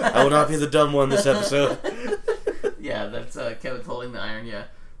dumb. I will not be the dumb one this episode. Yeah, that's Kevin holding the iron, yeah.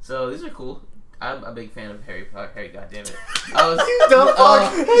 So, these are cool. I'm a big fan of Harry Potter. Harry, goddammit. I was... You dumb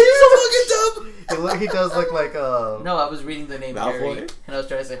fuck! You're so fucking dumb! He does look like No, I was reading the name Malfoy? Harry, and I was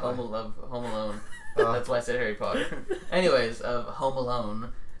trying to say Home Alone. Oh. That's why I said Harry Potter. Anyways, of Home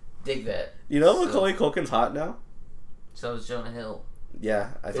Alone, dig that. You know So- Macaulay Culkin's hot now? So is Jonah Hill. Yeah,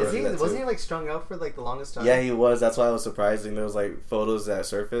 I thought that Wasn't too. he like strung out for like the longest time? Yeah, he was. That's why it was surprising. There was like photos that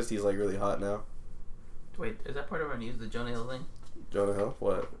surfaced. He's like really hot now. Wait, is that part of our news? The Jonah Hill thing? Jonah Hill?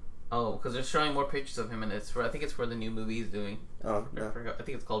 What? Oh, because they're showing more pictures of him, and it's for I think it's for the new movie he's doing. Oh, I no. forgot. I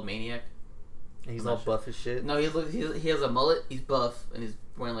think it's called Maniac. He's I'm all not sure. buff as shit. No, he has a mullet. He's buff, and he's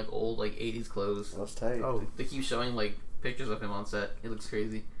wearing like old like 80s clothes. That's tight. Oh, They keep showing like pictures of him on set. He looks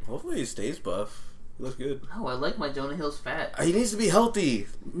crazy. Hopefully he stays buff. He looks good. No, I like my Jonah Hill's fat. He needs to be healthy.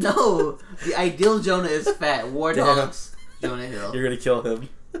 No, the ideal Jonah is fat. War Damn. Dogs Jonah Hill. You're gonna kill him.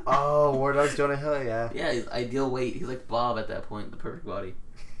 oh, War Dogs Jonah Hill, yeah. Yeah, he's ideal weight. He's like Bob at that point, the perfect body.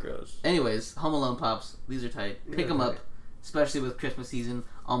 Gross. Anyways, Home Alone pops. These are tight. Pick them up, especially with Christmas season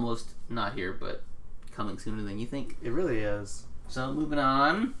almost not here, but coming sooner than you think. It really is. So moving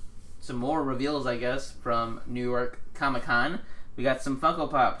on, some more reveals, I guess, from New York Comic Con. We got some Funko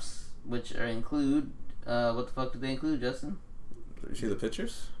Pops, which include what the fuck did they include, Justin? Did you see the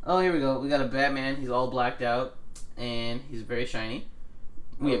pictures? Oh, here we go. We got a Batman. He's all blacked out, and he's very shiny.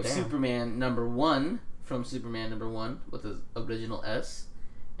 We have damn. Superman #1 from Superman #1 with his original S,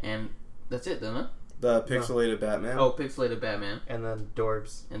 and that's it, don't it? The pixelated Batman. Oh, pixelated Batman And then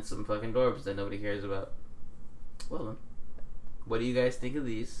Dorbs. and some fucking Dorbs that nobody cares about. Well then, what do you guys think of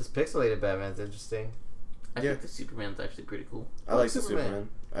these? This pixelated Batman's interesting. I Yeah. think the Superman's actually pretty cool. I like the Superman. Superman.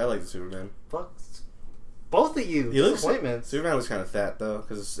 I like the Superman. Fuck. Both of you. He looks Disappointments. Superman looks kind of fat though,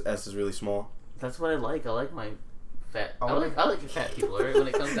 because his S is really small. That's what I like. I like my fat. I I like fat people. Alright, when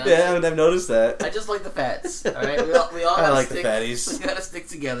it comes down. Yeah, to it. I've noticed that. I just like the fats. All right, we all I gotta like stick, the fatties. We gotta stick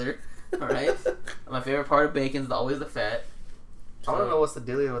together. All right. My favorite part of bacon is always the fat. I want to know what's the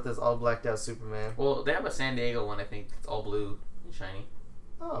dealio with this all blacked out Superman. Well, they have a San Diego one. I think it's all blue and shiny.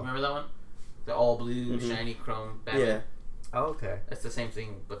 Oh. Remember that one? The all blue, Mhm. shiny chrome Batman. Yeah. Oh, okay. It's the same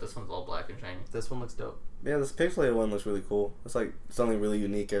thing, but this one's all black and shiny. This one looks dope. Yeah, this pixelated one looks really cool. It's like something really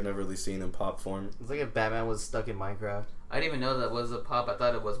unique I've never really seen in pop form. It's like if Batman was stuck in Minecraft. I didn't even know that was a pop. I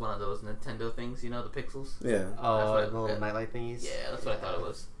thought it was one of those Nintendo things. You know, the pixels. Yeah. Oh, what- the little nightlight thingies? Yeah, that's what I thought it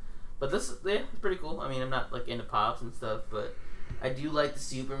was. But this, yeah, it's pretty cool. I mean, I'm not like into pops and stuff, but I do like the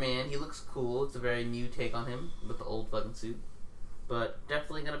Superman. He looks cool. It's a very new take on him with the old fucking suit. But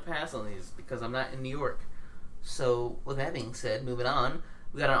definitely gonna pass on these because I'm not in New York. So with that being said, moving on,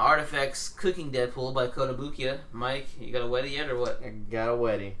 we got an Artifacts Cooking Deadpool by Kotobukiya. Mike, you got a Weddy yet or what? I got a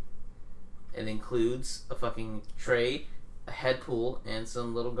Weddy. It includes a fucking tray, a head pool, and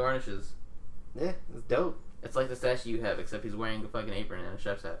some little garnishes. Yeah, it's dope. It's like the statue you have, except he's wearing a fucking apron and a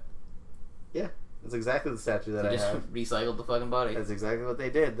chef's hat. It's exactly the statue that They I just have. recycled the fucking body. That's exactly what they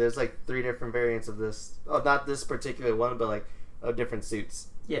did. There's like 3 different variants of this. Oh, not this particular one, but like of different suits.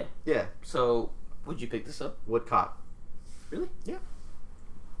 Yeah. Yeah, So, would you pick this up? Woodcock. Really? Yeah.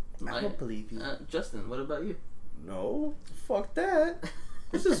 I don't believe you. Justin, what about you? No. Fuck that.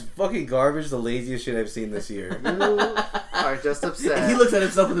 This is fucking garbage, the laziest shit I've seen this year. You are just upset. He looks at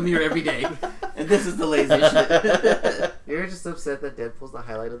himself in the mirror every day, and this is the laziest shit. You're just upset that Deadpool's the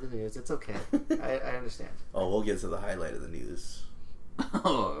highlight of the news. It's okay. I understand. Oh, we'll get to the highlight of the news.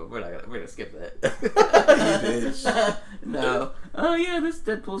 Oh, we're gonna skip that. You bitch. No. Oh yeah, this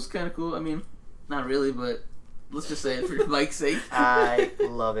Deadpool's kind of cool. I mean, not really, but let's just say it for Mike's sake. I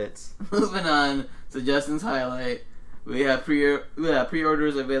love it. Moving on to Justin's highlight. We have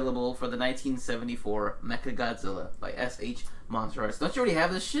pre-orders available for the 1974 Mechagodzilla by S.H. Monster Arts. Don't you already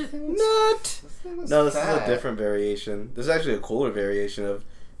have this shit? Nut. No, this is a fat. different variation. This is actually a cooler variation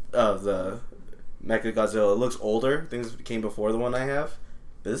of the Mechagodzilla. It looks older. Things came before the one I have.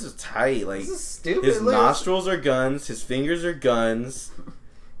 But this is tight. Like This is stupid. his Look, nostrils are guns. His fingers are guns.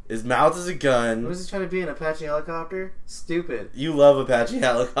 His mouth is a gun. What is he trying to be, an Apache helicopter? Stupid. You love Apache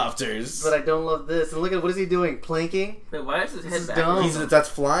helicopters. But I don't love this. And look at, what is he doing? Planking? Wait, why is his This head is backwards? dumb. That's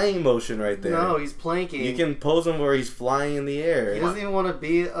flying motion right there. No, he's planking. You can pose him where he's flying in the air. He doesn't even want to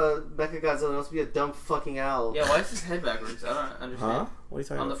be a Mechagodzilla. He wants to be a dumb fucking owl. Yeah, why is his head backwards? I don't understand. Huh? What are you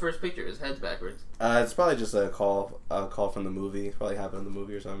talking On the about? first picture, his head's backwards. It's probably just a call from the movie. It probably happened in the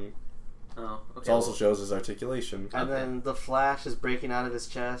movie or something. Oh, okay. It also shows his articulation. And then the Flash is breaking out of his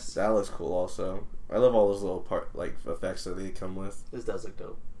chest. That looks cool. Also, I love all those little effects that they come with. This does look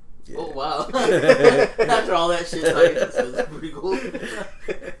dope. Yeah. Oh wow! After all that shit, this is pretty cool.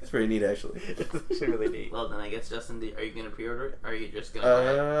 It's pretty neat, actually. It's actually really neat. Well, then I guess Justin, are you gonna pre-order it? Or are you just gonna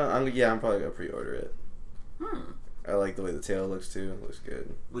buy it? I'm probably gonna pre-order it. Hmm. I like the way the tail looks too. It looks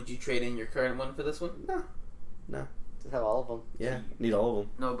good. Would you trade in your current one for this one? No. Just have all of them. Yeah, need all of them.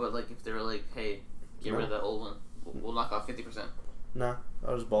 No, but like if they were like, hey, get rid of that old one, we'll knock off 50%. Nah,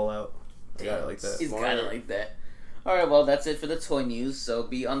 I'll just ball out. I got it like that. He's got it like that. Alright, well, that's it for the toy news, so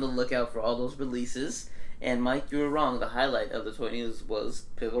be on the lookout for all those releases. And Mike, you were wrong. The highlight of the toy news was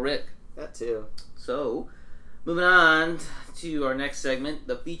Pickle Rick. That too. So, moving on to our next segment,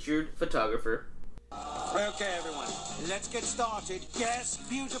 the featured photographer. Okay, everyone, let's get started. Yes,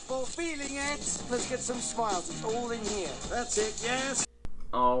 beautiful, feeling it. Let's get some smiles. It's all in here. That's it, yes.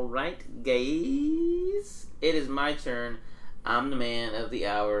 Alright, guys. It is my turn. I'm the man of the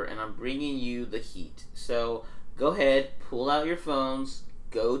hour, and I'm bringing you the heat. So, go ahead, pull out your phones,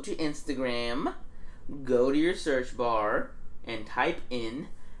 go to Instagram, go to your search bar, and type in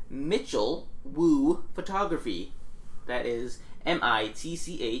Mitchell Woo Photography. That is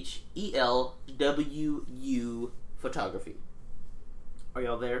MITCHELWU Photography. Are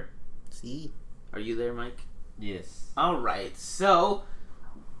y'all there? See? Are you there, Mike? Yes. Alright, so,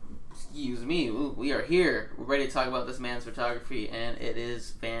 excuse me, we are here. We're ready to talk about this man's photography, and it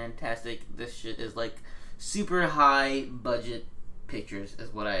is fantastic. This shit is like super high budget pictures,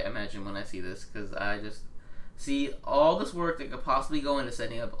 is what I imagine when I see this, because I just see all this work that could possibly go into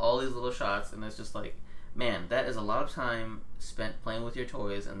setting up all these little shots, and it's just like, man, that is a lot of time spent playing with your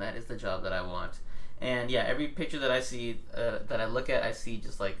toys, and that is the job that I want. And yeah, every picture that I see, that I look at, I see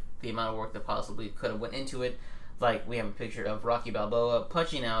just like the amount of work that possibly could have went into it. Like, we have a picture of Rocky Balboa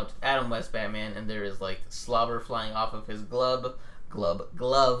punching out Adam West Batman, and there is like slobber flying off of his glove,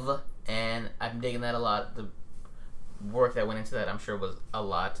 and I'm digging that a lot. The work that went into that, I'm sure, was a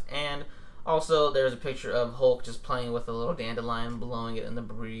lot. And also, there's a picture of Hulk just playing with a little dandelion, blowing it in the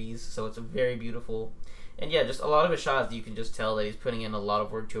breeze, so it's very beautiful. And yeah, just a lot of his shots, you can just tell that he's putting in a lot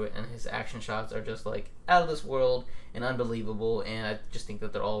of work to it, and his action shots are just like out of this world and unbelievable, and I just think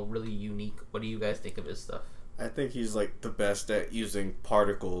that they're all really unique. What do you guys think of his stuff? I think he's like the best at using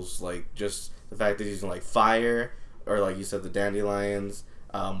particles, like just the fact that he's using like fire, or like you said, the dandelions,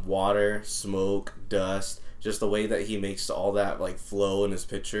 water, smoke, dust, just the way that he makes all that like flow in his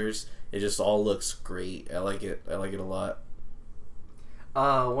pictures. It just all looks great. I like it a lot.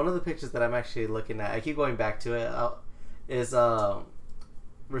 One of the pictures that I'm actually looking at, I keep going back to it, is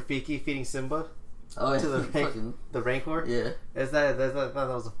Rafiki feeding Simba to the Rancor. Yeah. I thought that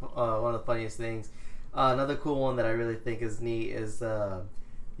was one of the funniest things. Another cool one that I really think is neat is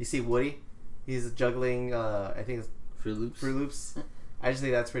you see Woody. He's juggling, I think it's Fruit Loops. I just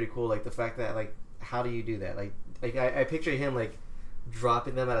think that's pretty cool. Like the fact that, like, how do you do that? Like I picture him like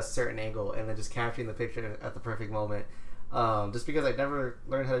dropping them at a certain angle and then just capturing the picture at the perfect moment. Just because I never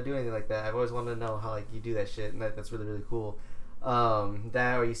learned how to do anything like that, I've always wanted to know how like you do that shit, and that's really, really cool.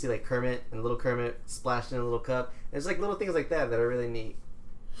 That, or you see like Kermit and little Kermit splashed in a little cup. There's like little things like that are really neat.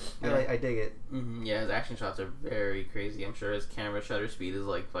 Yeah. I dig it. Mm-hmm. Yeah, his action shots are very crazy. I'm sure his camera shutter speed is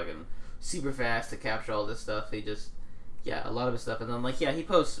like fucking super fast to capture all this stuff. He just, yeah, a lot of his stuff. And then like, yeah, he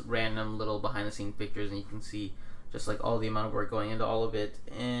posts random little behind the scenes pictures, and you can see just like all the amount of work going into all of it.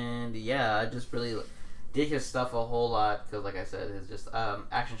 And yeah, I just really dig his stuff a whole lot, because like I said, his just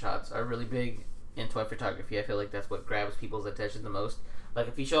action shots are really big in toy photography. I feel like that's what grabs people's attention the most. Like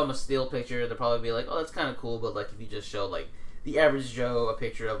if you show them a still picture, they'll probably be like, oh, that's kind of cool. But like if you just show like the average Joe a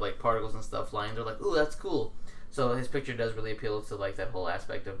picture of like particles and stuff flying, they're like, ooh, that's cool. So his picture does really appeal to like that whole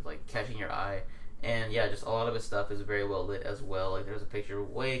aspect of like catching your eye. And yeah, just a lot of his stuff is very well lit as well. Like there's a picture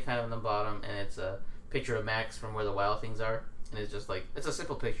way kind of in the bottom, and it's a picture of Max from Where the Wild Things Are, and it's just like, it's a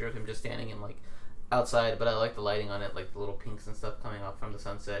simple picture of him just standing in like outside, but I like the lighting on it, like the little pinks and stuff coming off from the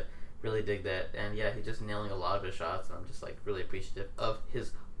sunset. Really dig that. And yeah, he's just nailing a lot of his shots, and I'm just like really appreciative of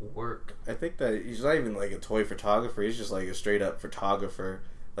his work. I think that he's not even like a toy photographer, he's just like a straight up photographer.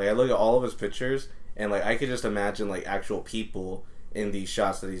 Like I look at all of his pictures, and like I could just imagine like actual people in these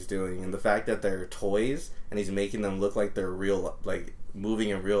shots that he's doing, and the fact that they're toys and he's making them look like they're real, like moving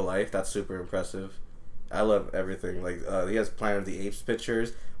in real life, that's super impressive. I love everything. Like he has Planet of the Apes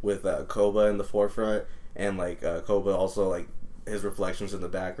pictures with Koba in the forefront, and like Koba also like his reflections in the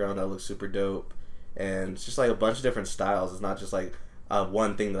background. That looks super dope. And it's just like a bunch of different styles. It's not just like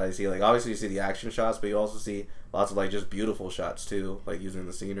one thing that I see. Like obviously you see the action shots, but you also see lots of like just beautiful shots too, like using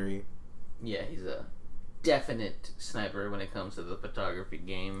the scenery. Yeah, he's a definite sniper when it comes to the photography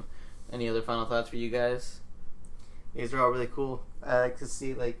game. Any other final thoughts for you guys? These are all really cool. I like to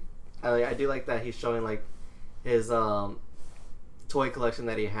see like I do like that he's showing like his toy collection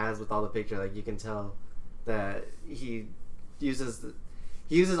that he has with all the pictures. Like you can tell that he uses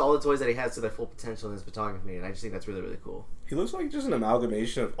all the toys that he has to their full potential in his photography, and I just think that's really, really cool. He looks like just an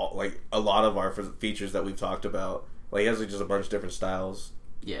amalgamation of all, like a lot of our features that we've talked about. Like he has like just a bunch of different styles.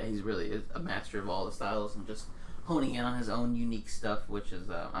 Yeah, he's really a master of all the styles and just honing in on his own unique stuff, which is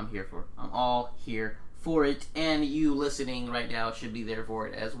I'm here for. I'm all here for it, and you listening right now should be there for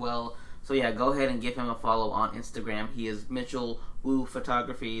it as well. So yeah, go ahead and give him a follow on Instagram. He is Mitchell Woo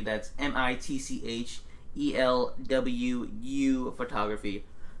Photography. That's MITCHELWU ELWU Photography.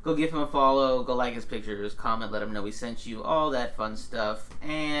 Go give him a follow, go like his pictures, comment, let him know we sent you, all that fun stuff.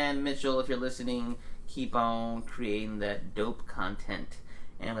 And Mitchell, if you're listening, keep on creating that dope content.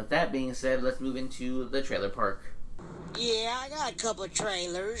 And with that being said, let's move into the trailer park. Yeah, I got a couple of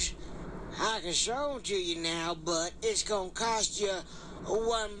trailers. I can show them to you now, but it's gonna cost you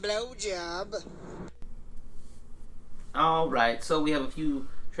one blowjob. Alright, so we have a few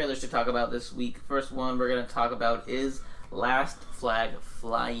trailers to talk about this week. First one we're going to talk about is Last Flag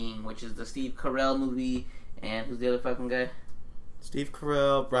Flying, which is the Steve Carell movie. And who's the other fucking guy? Steve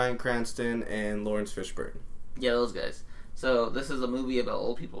Carell, Bryan Cranston, and Lawrence Fishburne. Yeah, those guys. So this is a movie about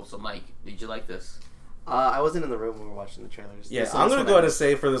old people. So Mike, did you like this? I wasn't in the room when we were watching the trailers. Yeah, I'm going to go ahead and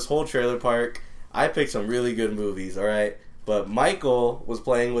say for this whole trailer park, I picked some really good movies, alright? But Michael was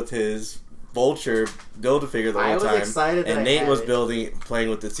playing with his Vulture Build-A-Figure the whole time. I was excited that and I Nate had was it. playing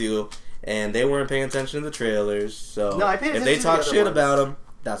with the two, and they weren't paying attention to the trailers, so No, I paid if attention they to talk the other shit ones. about them,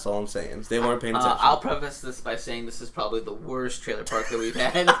 that's all I'm saying. They weren't paying attention. I'll preface this by saying this is probably the worst trailer park that we've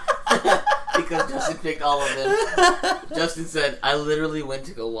had. Because Justin picked all of them. Justin said, I literally went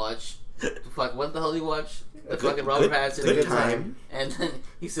to go watch... Fuck, what the hell did you watch? The fucking Robert Pattinson. Good time. And then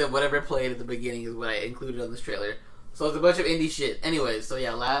he said whatever played at the beginning is what I included on this trailer. So it's a bunch of indie shit. Anyways, so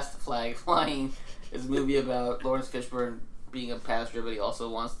yeah, Last Flag Flying is a movie about Lawrence Fishburne being a pastor, but he also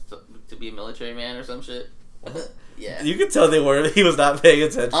wants to be a military man or some shit. Yeah. You could tell he was not paying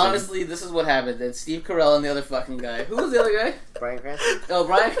attention. Honestly, this is what happened. Then Steve Carell and the other fucking guy. Who was the other guy? Bryan Cranston. Oh,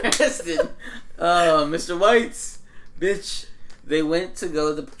 Bryan Cranston. Oh, Mr. Whites. Bitch. They went to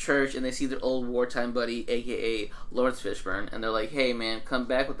go to the church and they see their old wartime buddy, a.k.a. Lawrence Fishburne, and they're like, hey, man, come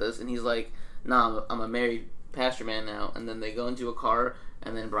back with us. And he's like, nah, I'm a married pastor man now. And then they go into a car,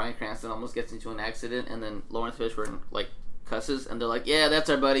 and then Bryan Cranston almost gets into an accident, and then Lawrence Fishburne, like, cusses, and they're like, yeah, that's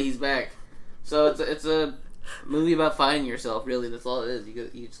our buddy, he's back. So it's a movie about finding yourself, really. That's all it is.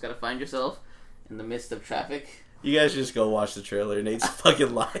 You just gotta find yourself in the midst of traffic. You guys just go watch the trailer. Nate's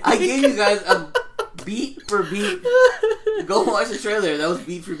fucking lying. I gave you guys a beat for beat. Go watch the trailer. That was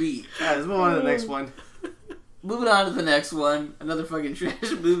beat for beat. Alright, let's move on to the next one. Moving on to the next one. Another fucking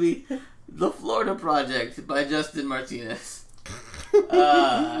trash movie. The Florida Project by Justin Martinez.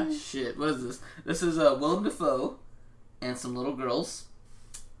 Shit. What is this? This is Willem Dafoe and some little girls.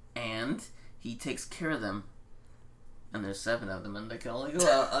 And he takes care of them. And there's 7 of them, and they can only go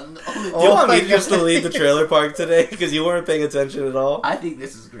out on only. Do you want me just to leave the trailer park today because you weren't paying attention at all? I think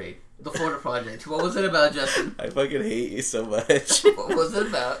this is great. The Florida Project. What was it about, Justin? I fucking hate you so much. What was it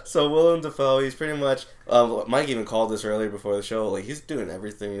about? So Willem Dafoe, he's pretty much. Mike even called this earlier before the show. Like, he's doing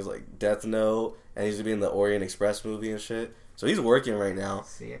everything. He's like Death Note, and he's in the Orient Express movie and shit. So he's working right now.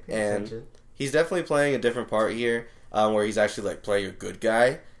 See, I paid And attention. he's definitely playing a different part here, where he's actually like playing a good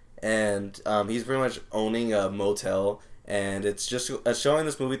guy, and he's pretty much owning a motel. And it's just showing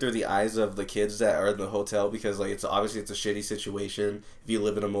this movie through the eyes of the kids that are in the hotel, because like it's a shitty situation. If you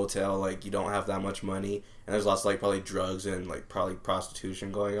live in a motel, like you don't have that much money, and there's lots of like probably drugs and like probably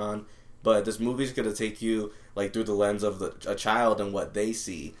prostitution going on. But this movie's gonna take you like through the lens of a child and what they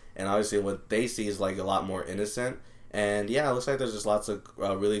see, and obviously what they see is like a lot more innocent. And yeah, it looks like there's just lots of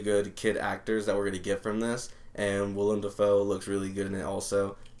really good kid actors that we're gonna get from this, and Willem Dafoe looks really good in it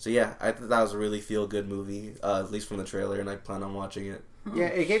also. So yeah, I thought that was a really feel-good movie, at least from the trailer, and I plan on watching it. Yeah,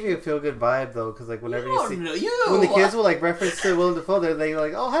 it gave you a feel-good vibe, though, because, like, whenever you see... When When the kids will, like, reference to Willem Dafoe, they were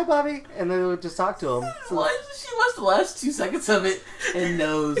like, oh, hi, Bobby, and then they would just talk to him. So, Why did she watch the last 2 seconds of it and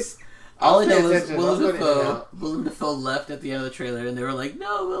knows? All I know is Willem Dafoe left at the end of the trailer, and they were like,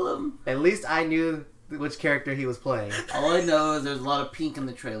 no, Willem. at least I knew which character he was playing. All I know is there's a lot of pink in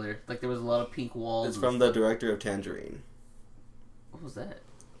the trailer. Like, there was a lot of pink walls. It's from the director of Tangerine. What was that?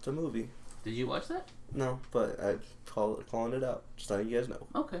 It's a movie. Did you watch that? No, but I'm calling it out. Just letting you guys know.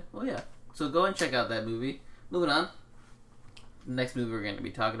 Okay, well, yeah. So go and check out that movie. Moving on. The next movie we're going to be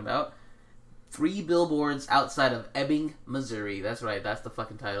talking about. 3 Billboards Outside of Ebbing, Missouri. That's right, that's the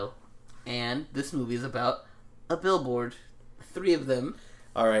fucking title. And this movie is about a billboard. 3 of them.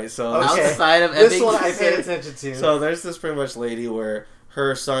 Alright, so... Okay. Outside of Ebbing, This one I Missouri. paid attention to. So there's this pretty much lady where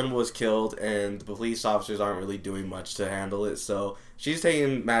her son was killed and the police officers aren't really doing much to handle it. So she's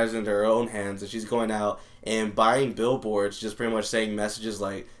taking matters into her own hands, and she's going out and buying billboards, just pretty much saying messages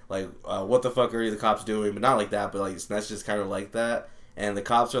like what the fuck are the cops doing? But not like that, but like messages kind of like that. And the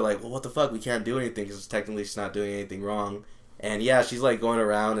cops are like, well, what the fuck? We can't do anything because technically she's not doing anything wrong. And yeah, she's like going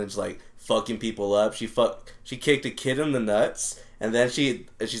around and just like fucking people up. She kicked a kid in the nuts, and then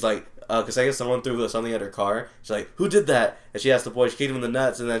she's like because I guess someone threw something at her car. She's like, "Who did that?" And she asked the boy. She kicked him in the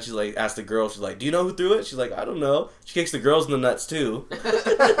nuts, and then she's like, asked the girl. She's like, "Do you know who threw it?" She's like, "I don't know." She kicks the girls in the nuts too.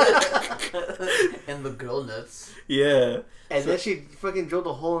 And the girl nuts. Yeah. And then she fucking drilled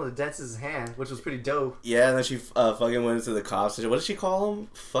a hole in the dentist's hand, which was pretty dope. Yeah, and then she fucking went into the cops. And what did she call him?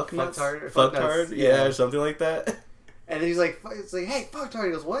 Fuck nuts? Fucktard? Fucktard? Yeah, or something like that. And then he's like, it's like, hey, fucktard.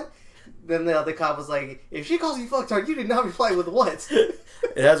 He goes, what? Then the other cop was like, if she calls you fucktard, you did not reply with what?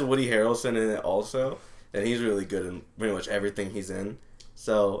 It has Woody Harrelson in it also, and he's really good in pretty much everything he's in.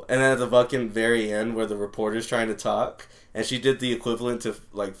 So, and then at the fucking very end where the reporter's trying to talk, and she did the equivalent to,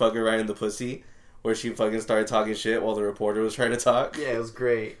 like, fuck her right in the pussy, where she fucking started talking shit while the reporter was trying to talk. Yeah, it was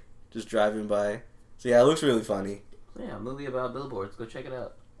great. Just driving by. So yeah, it looks really funny. Yeah, a movie about billboards. Go check it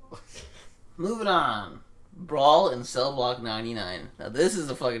out. Moving on. Brawl in Cell Block 99. Now this is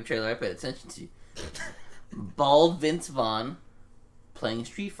the fucking trailer I paid attention to. Bald Vince Vaughn playing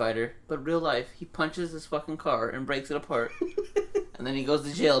Street Fighter, but real life, he punches his fucking car and breaks it apart. And then he goes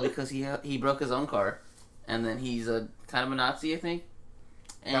to jail because he broke his own car. And then he's a kind of a Nazi, I think.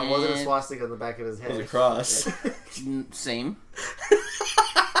 And That wasn't a swastika on the back of his It head. was a cross. Same.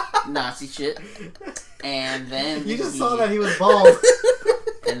 Nazi shit. And then You just saw that he was bald.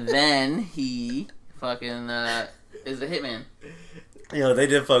 And then he fucking is a hitman. You know, they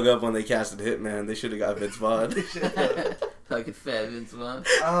did fuck up when they casted Hitman. They should have got Vince Vaughn. Fucking fat Vince Vaughn.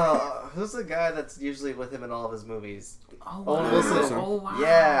 Who's the guy that's usually with him in all of his movies? Oh, Owen wow. Wilson. Oh, wow.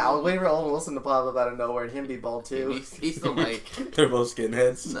 Yeah, I was waiting for Owen Wilson to pop up out of nowhere and him be bald too. He's still like... They're both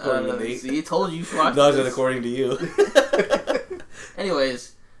skinheads, according to Nate. See, he told you to watch No, I this. said according to you.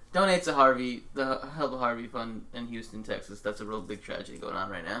 Anyways, donate to Harvey, the Help Harvey Fund in Houston, Texas. That's a real big tragedy going on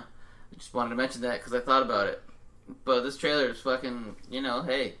right now. I just wanted to mention that because I thought about it. But this trailer is fucking,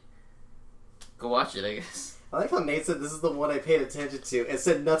 hey, go watch it, I guess. I like how Nate said this is the one I paid attention to and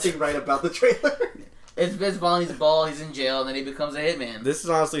said nothing right about the trailer. It's Vince Vaughn, he's bald, he's in jail, and then he becomes a hitman. This is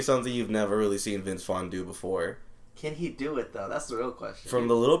honestly something you've never really seen Vince Vaughn do before. Can he do it though? That's the real question. From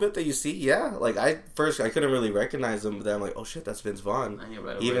the little bit that you see, yeah. Like, I couldn't really recognize him, but then I'm like, oh shit, that's Vince Vaughn. I knew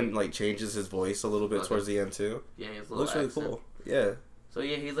right away. He even, like, changes his voice a little bit Okay. towards the end, too. Yeah, he has a little Looks really accent. cool. Yeah. So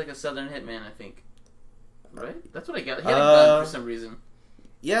yeah, he's like a southern hitman, I think. Right? That's what I got. He had a gun for some reason.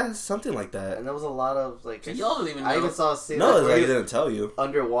 Yeah, something like that. And there was a lot of like. Y'all don't even know. I even saw a scene No, like, I where he was didn't tell you.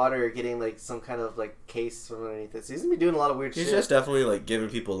 underwater getting like some kind of like case from underneath it. So he's gonna be doing a lot of weird He's shit. just definitely, like, giving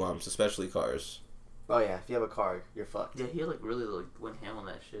people lumps, especially cars. Oh yeah, if you have a car, you're fucked. Yeah, he like really like went ham on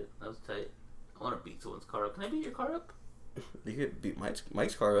that shit. That was tight. I want to beat someone's car up. Can I beat your car up? You could beat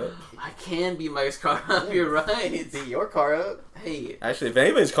Mike's car up. I can beat Mike's car up. You're right. Beat your car up. Hey, Actually, if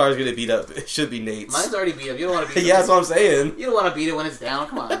anybody's car is going to beat up, it should be Nate's. mine's already beat up. You don't want to beat it. Yeah, that's what I'm saying. You don't want to beat it when it's down.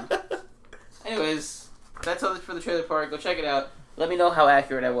 Come on. Anyways, that's all for the trailer park. Go check it out. Let me know how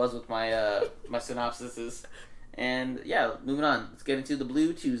accurate I was with my my synopsises. And yeah, moving on. Let's get into the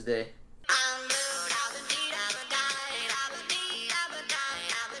Blue Tuesday.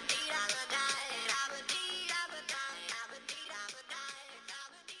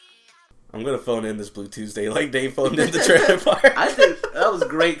 I'm going to phone in this Blue Tuesday like Dave phoned in the trailer park. I think that was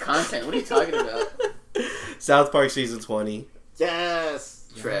great content. What are you talking about? South Park Season 20. Yes.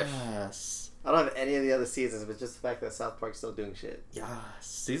 Trash. Yes. I don't have any of the other seasons, but just the fact that South Park's still doing shit. Yes.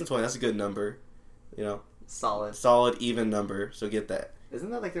 Season 20, that's a good number. You know, Solid. solid, even number, so get that.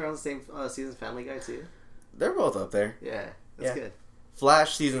 Isn't that like they're on the same season as Family Guy too? They're both up there. Yeah, that's Yeah. good.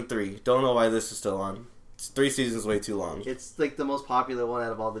 Flash Season 3. Don't know why this is still on. It's 3 seasons way too long. It's like the most popular one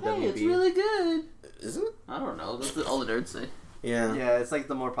out of all the Hey, WB. it's really good. Is it? I don't know. That's what all the nerds say. Yeah. Yeah, it's like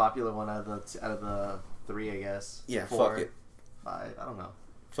the more popular one out of the 3, I guess. Yeah, 4, fuck it. 5, I don't know.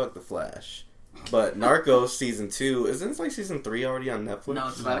 Fuck the Flash. But Narcos Season 2, isn't it like Season 3 already on Netflix? No,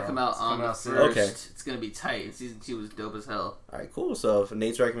 it's about to come out It's on coming the out soon. first. Okay. It's gonna be tight. And season 2 was dope as hell. Alright, cool. So, for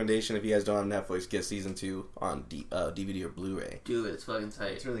Nate's recommendation, if you guys don't have Netflix, get Season 2 on DVD or Blu-ray. Dude, it's fucking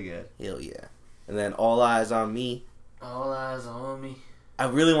tight. It's really good. Hell yeah. And then All Eyes on Me. All eyes on me. I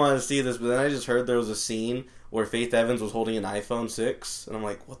really wanted to see this, but then I just heard there was a scene where Faith Evans was holding an iPhone 6, and I'm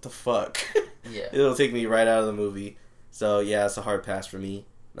like, what the fuck? Yeah. It'll take me right out of the movie. So, yeah, it's a hard pass for me.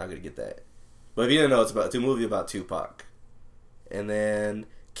 Not gonna get that. But if you didn't know, it's a movie about Tupac. And then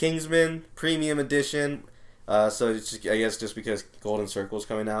Kingsman Premium Edition. So it's just, I guess just because Golden Circle's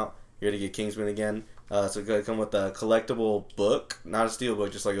coming out, you're gonna get Kingsman again. So it's gonna come with a collectible book, not a steel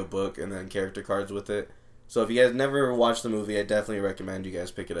book, just like a book, and then character cards with it. So if you guys never watched the movie, I definitely recommend you guys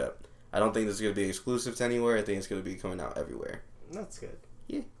pick it up. I don't think this is gonna be exclusive to anywhere. I think it's gonna be coming out everywhere. That's good.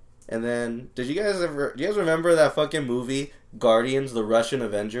 And And then, do you guys remember that fucking movie, Guardians, the Russian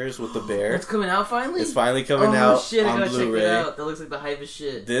Avengers with the bear? It's coming out finally? It's finally coming oh, out shit, I on gotta Blu-ray. check it out. That looks like the hype as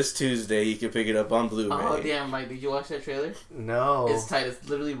shit. This Tuesday, you can pick it up on Blu-ray. Oh, damn, Mike, did you watch that trailer? No. It's tight. It's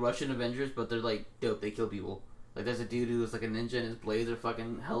literally Russian Avengers, but they're, like, dope. They kill people. Like, there's a dude who's, like, a ninja and his blades are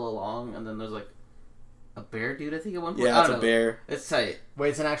fucking hella long, and then there's, like, a bear dude, I think, at one point. Yeah, it's a bear. It's tight. Wait,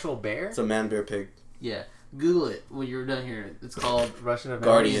 it's an actual bear? It's a man-bear-pig. Yeah. Google it when you're done here. It's called Russian Avengers.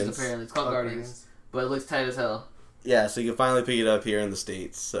 Guardians. Apparently. It's called Guardians. But it looks tight as hell. Yeah, so you can finally pick it up here in the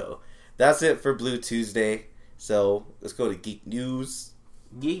States. So that's it for Blue Tuesday. So let's go to Geek News.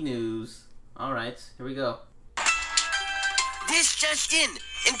 Geek news. Alright, here we go. This just in.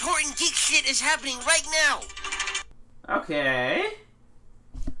 Important geek shit is happening right now. Okay.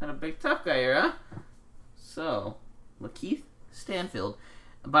 Got a big tough guy here, huh? So, Lakeith Stanfield.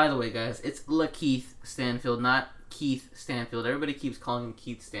 By the way, guys, it's Lakeith Stanfield, not Keith Stanfield. Everybody keeps calling him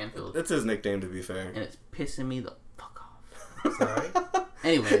Keith Stanfield. That's his nickname, to be fair. And it's pissing me the fuck off. Sorry?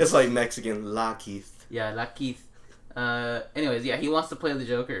 Anyways. It's like Mexican Lakeith. Yeah, Lakeith. Anyways, yeah, he wants to play the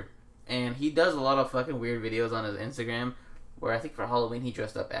Joker. And he does a lot of fucking weird videos on his Instagram where I think for Halloween he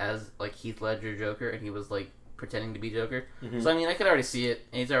dressed up as, like, Heath Ledger Joker and he was, like, pretending to be Joker. Mm-hmm. So, I mean, I could already see it.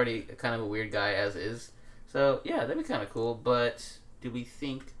 And he's already kind of a weird guy as is. So, yeah, that'd be kind of cool. But do we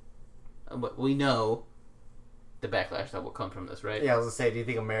think... we know the backlash that will come from this, right? Yeah, I was gonna say, do you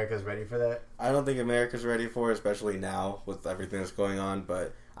think America's ready for that? I don't think America's ready for it, especially now with everything that's going on.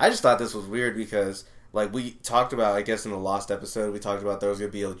 But I just thought this was weird because, like, we talked about, I guess in the Lost episode, we talked about there was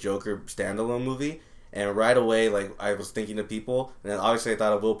going to be a Joker standalone movie. And right away, like, I was thinking to people, and then obviously I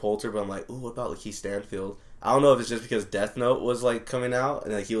thought of Will Poulter, but I'm like, ooh, what about Lakeith Stanfield? I don't know if it's just because Death Note was, like, coming out,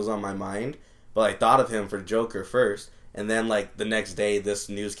 and, like, he was on my mind. But I thought of him for Joker first. And then, like, the next day, this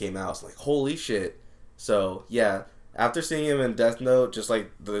news came out. It's like, holy shit. So, yeah. After seeing him in Death Note, just,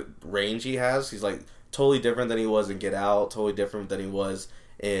 like, the range he has, he's, like, totally different than he was in Get Out. Totally different than he was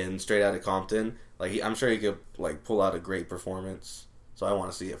in Straight Outta Compton. Like, I'm sure he could, like, pull out a great performance. So I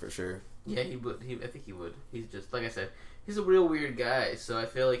want to see it for sure. Yeah, he would. I think he would. He's just, like I said, he's a real weird guy. So I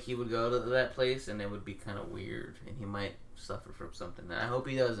feel like he would go to that place and it would be kind of weird. And he might suffer from something. And I hope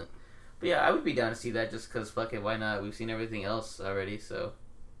he doesn't. But yeah, I would be down to see that just because, fuck it, why not? We've seen everything else already, so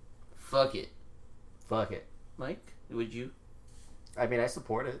fuck it. Fuck it. Mike, would you? I mean, I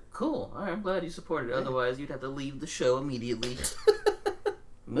support it. Cool. Alright, I'm glad you supported it. Otherwise, you'd have to leave the show immediately.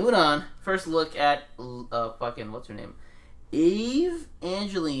 Moving on. First look at, what's her name? Eve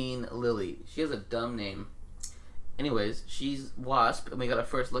Angeline Lilly. She has a dumb name. Anyways, she's Wasp, and we got a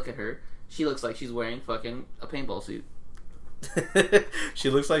first look at her. She looks like she's wearing fucking a paintball suit. She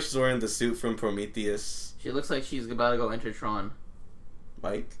looks like she's wearing the suit from Prometheus. She looks like she's about to go enter Tron.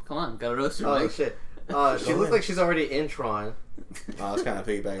 Mike? Come on, got a roaster, Oh, Mike. shit. She looks like she's already in Tron. I was kind of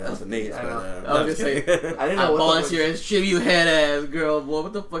piggybacking off the Nate's, I but... know. I was gonna say, I didn't I know what volunteer as shim, you head ass girl. Boy,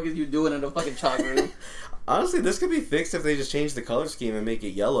 what the fuck is you doing in the fucking chalk room? Honestly, this could be fixed if they just change the color scheme and make it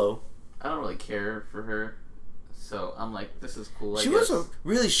yellow. I don't really care for her. So I'm like, this is cool, I She guess. was a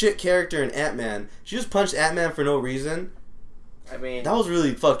really shit character in Ant-Man. She just punched Ant-Man for no reason. I mean, That was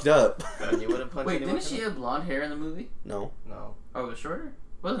really fucked up. you wouldn't punch Wait, anyone didn't she for have blonde hair in the movie? No. that? No. Oh, it was shorter?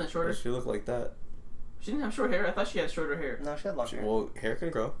 Wasn't it shorter? She looked like that. She didn't have short hair. I thought she had shorter hair. No, she had long hair. Well, hair can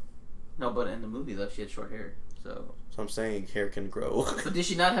grow. No, but in the movie, though, she had short hair. So, So I'm saying hair can grow. but did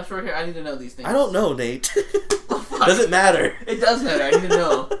she not have short hair? I need to know these things. I don't know, Nate. Fuck. Doesn't matter. It does matter. I need to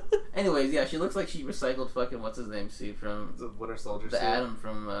know. Anyways, yeah, she looks like she recycled fucking what's his name suit from The Winter Soldier the suit. Atom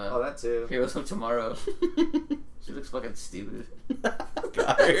from Oh, that too. Heroes of Tomorrow. She looks fucking stupid.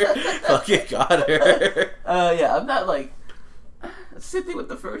 Got her. Fucking got her. Yeah, I'm not like same thing with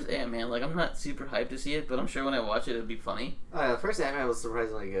the first Ant-Man. Like, I'm not super hyped to see it, but I'm sure when I watch it, it'll be funny. Oh, yeah, the first Ant-Man was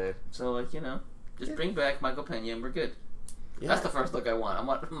surprisingly good. So, like, you know, just bring back Michael Pena and we're good. Yeah. That's the first look I want. I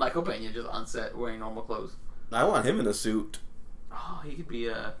want Michael Pena just on set wearing normal clothes. I want him in a suit. Oh, he could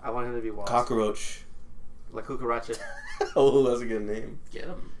be I want him to be Wasp. Cockroach. La Cucaracha. Oh, that's a good name. get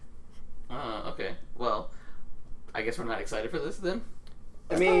him. Okay. Well, I guess we're not excited for this then.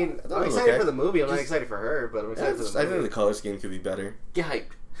 I mean, I thought I'm it was excited okay. for the movie. I'm not Just- excited for her, but I'm excited for the I movie. think the color scheme could be better. Get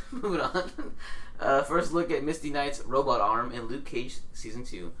hyped. Moving on. First look at Misty Knight's robot arm in Luke Cage Season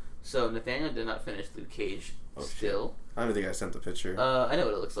 2. So, Nathaniel did not finish Luke Cage still. I don't think I sent the picture. I know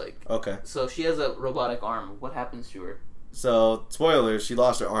what it looks like. Okay. So, she has a robotic arm. What happens to her? So, spoilers, she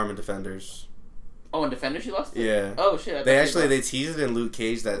lost her arm in Defenders. Oh, in Defender she lost it? Yeah. Oh, shit. They teased it in Luke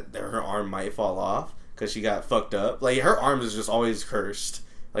Cage that her arm might fall off because she got fucked up. Like, her arm is just always cursed.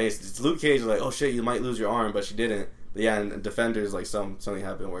 Like, it's Luke Cage, like, oh shit, you might lose your arm, but she didn't. But yeah, in Defenders, like, something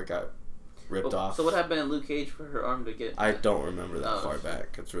happened where it got ripped off. So what happened in Luke Cage for her arm to get? I don't remember that Oh, far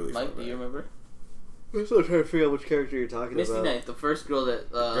back. It's really far Mike, do back. you remember? I'm still trying to figure out which character you're talking Misty about. Knight, the first girl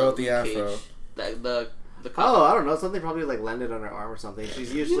that Girl with the Luke afro. Cage, the Oh, I don't know. Something probably like landed on her arm or something.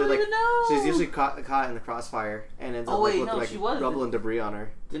 She's usually don't like even know. she's usually caught in the crossfire and ends Oh, up like, wait, with no, like she was. rubble and debris on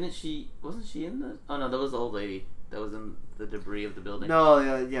her. Wasn't she in the? Oh no, that was the old lady that was in the debris of the building. No,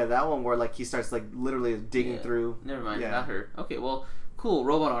 yeah, that one where like he starts like literally digging Yeah. through. Never mind, Yeah. not her. Okay, well, cool.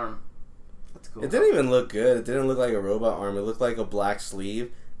 Robot arm. That's cool. It didn't even look good. It didn't look like a robot arm. It looked like a black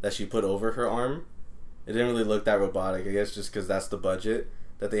sleeve that she put over her arm. It didn't really look that robotic. I guess just because that's the budget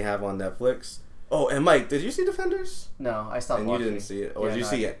that they have on Netflix. Oh, and Mike, did you see Defenders? No, I stopped And you watching. didn't see it. Or Yeah, did you no,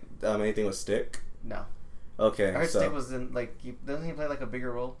 see I anything with Stick? No. Okay, I heard so Stick was in like doesn't he play like a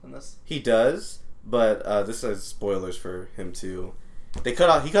bigger role in this? he does, but this is spoilers for him too. He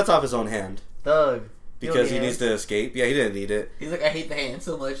cuts off his own hand Thug. because he needs to escape. Yeah, he didn't need it. He's like, I hate the hand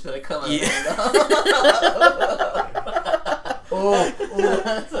so much that I come out. Oh,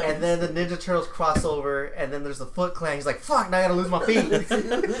 and then the Ninja Turtles crossover, and then there's the Foot Clan. He's like, "Fuck! Now I gotta lose my feet."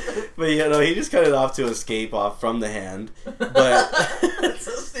 But he just cut it off to escape off from the hand. But That's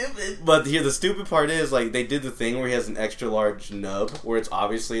so stupid. But here, the stupid part is, like, they did the thing where he has an extra large nub, where it's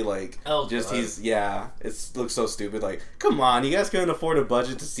obviously, like, Oh, just God. it looks so stupid. Like, come on, you guys couldn't afford a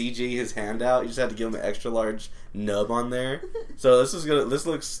budget to CG his hand out. You just had to give him an extra large nub on there. So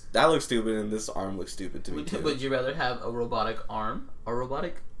that looks stupid, and this arm looks stupid to me, too. Would you rather have a robotic arm or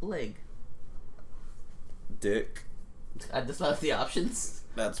robotic leg? Dick. I just left the options.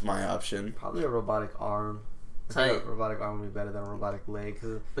 That's my option. Probably a robotic arm. I think a robotic arm would be better than a robotic leg.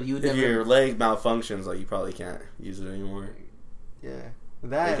 'Cause, But you would If never. your leg malfunctions, like, you probably can't use it anymore. yeah, You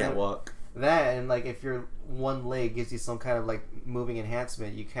that can't walk. That and like if your one leg gives you some kind of like moving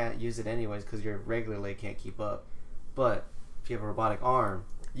enhancement, you can't use it anyways because your regular leg can't keep up. But if you have a robotic arm,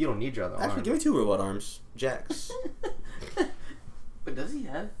 you don't need your other Actually, arm. give me 2 robot arms. Jax. But does he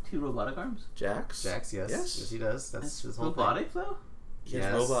have 2 robotic arms? Jax? Jax, yes. Yes. He does. That's his whole robotic though. He has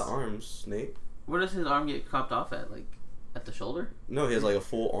Yes. robot arms, Nate. Where does his arm get chopped off at? Like at the shoulder? No, he has, like, a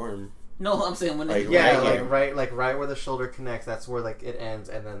full arm. No, I'm saying when Like, they thing. Yeah, Right like here. right where the shoulder connects. That's where like it ends,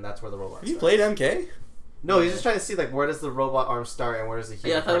 and then that's where the robot. Have you starts. played MK? No, he's just trying to see like where does the robot arm start and where does the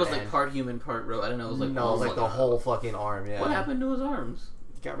human Yeah, I thought it was part like end. part human, part robot. I didn't know it was like no, all like the fucking- whole fucking arm. Yeah. What happened to his arms?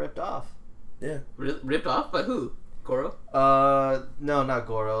 He got ripped off. Yeah. Ripped off by who? Goro? No, not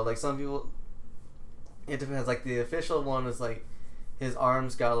Goro. Like some people, it depends. Like the official one is like his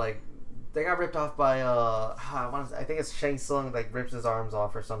arms got like they got ripped off by I think it's Shang Tsung like rips his arms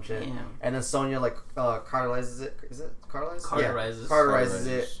off or some shit, Damn. and then Sonya like cauterizes it. Is it cauterizes? Cauterizes. Yeah, cauterizes Cauterizes.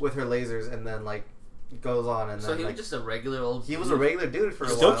 it with her lasers, and then like goes on and So then he like was just a regular old. he was a regular dude for a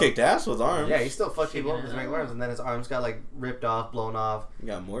Still while. kicked ass with arms. Yeah, he still fucked people up with his Shaking it regular out. arms, and then his arms got like ripped off, blown off. He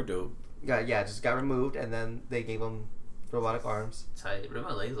got more dope. Just got removed, and then they gave him robotic arms. Tight. Rip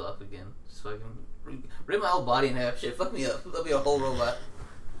my legs off again. Just fucking rip my whole body in half. Shit, fuck me up. That'll be a whole robot.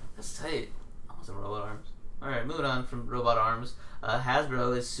 That's tight. I want some robot arms. Alright, moving on from robot arms.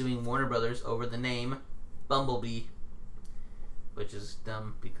 Hasbro is suing Warner Brothers over the name Bumblebee. Which is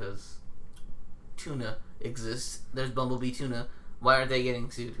dumb because tuna exists. There's Bumblebee tuna. Why aren't they getting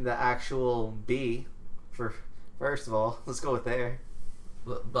sued? The actual bee, first of all, let's go with there.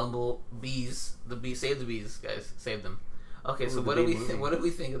 Bumblebees. The bee. Save the bees, guys. Save them. Okay, so Ooh, what the do we bee movie. what do we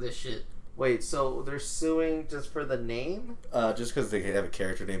think of this shit? Wait, so they're suing just for the name? Just because they have a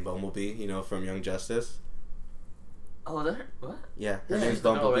character named Bumblebee, from Young Justice. Oh, that what? Yeah, her Yeah, name's I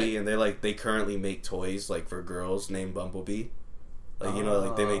know, Bumblebee, right? and they currently make toys like for girls named Bumblebee. Like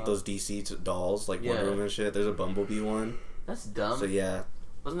like they make those DC dolls like Wonder Yeah. Woman and shit. There's a Bumblebee one. That's dumb. So yeah,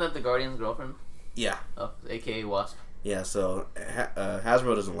 Wasn't that the Guardian's girlfriend? yeah, Oh, aka Wasp. yeah. So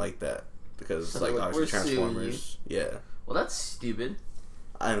Hasbro doesn't like that because So like they're like, obviously "We're suing Transformers. Yeah, Well, that's stupid.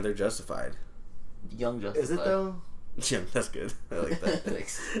 I mean they're justified. Young Justice. Is it though? Yeah, that's good. I like that.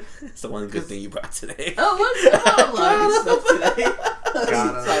 Thanks. It's the one good thing you brought today. Oh, what's up? Live stuff today. What are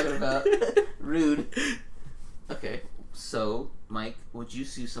Got you him. talking about? Rude. Okay, so Mike, would you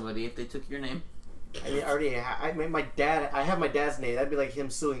sue somebody if they took your name? I mean, I made my dad. I have my dad's name. That'd be like him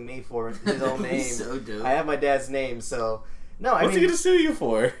suing me for his own name. So dope. I have my dad's name, so no. I What's mean, he gonna sue you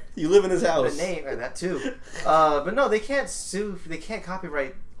for? You live in his house. the name and that too. But no, they can't sue. They can't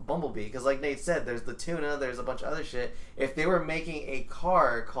copyright Bumblebee because, like Nate said, there's the tuna. There's a bunch of other shit. If they were making a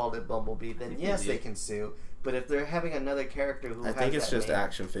car called it Bumblebee, then think yes, they they do. can sue. But if they're having another character who I has think it's that just name,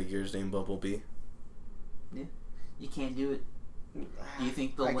 action figures named Bumblebee. You can't do it. Do you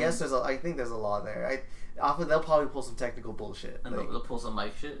think they'll I win? guess I think there's a law there. Often they'll probably pull some technical bullshit. And Like, they'll pull some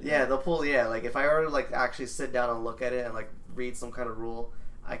Mike shit. yeah, they'll pull. Yeah, like if I were to like actually sit down and look at it and like read some kind of rule,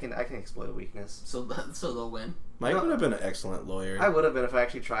 I can exploit a weakness. So they'll win. Mike would have been an excellent lawyer. I would have been if I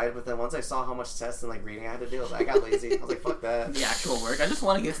actually tried, but then once I saw how much tests and like reading I had to do, I got lazy. I was like, fuck that. The actual work. I just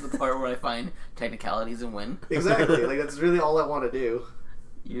want to get to the part where I find technicalities and win. Exactly. Like that's really all I want to do.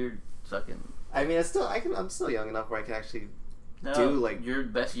 You're fucking. I mean, I'm still young enough where I can actually No, do like your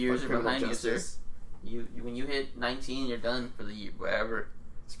best years are criminal behind justice. you, sir. You when you hit 19, you're done for the year, wherever.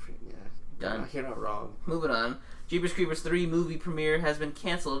 It's pretty, Done. You're not wrong. Moving on. Jeepers Creepers 3 movie premiere has been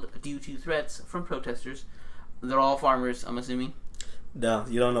canceled due to threats from protesters. They're all farmers, I'm assuming. No,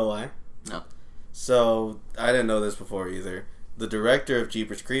 you don't know why? No. So, I didn't know this before either. The director of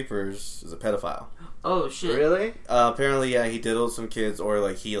Jeepers Creepers is a pedophile. Oh shit. Really? Apparently, yeah, he diddled some kids, or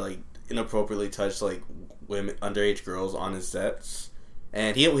like he like inappropriately touched like women, underage girls on his sets,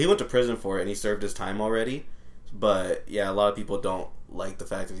 and he went to prison for it, and he served his time already. But yeah, a lot of people don't like the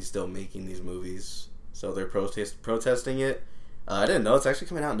fact that he's still making these movies, so they're protesting it. I didn't know it's actually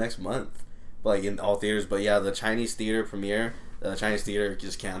coming out next month, like in all theaters. But yeah, the Chinese theater premiere, the Chinese theater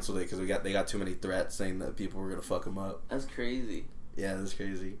just canceled it because they got too many threats saying that people were gonna fuck him up. That's crazy. Yeah, that's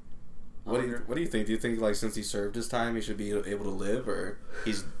crazy. What do you think? Do you think like since he served his time, he should be able to live, or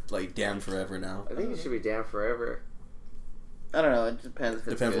he's like damned forever now? I think he should be damned forever. I don't know. It depends. If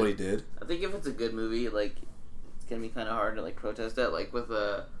it's Depends good. what he did. I think if it's a good movie, like it's gonna be kind of hard to like protest that. Like with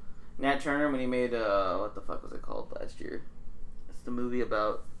Nat Turner when he made what the fuck was it called last year? It's the movie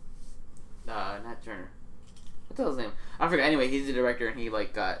about Nat Turner. What the hell's his name? I forgot. Anyway, he's the director, and he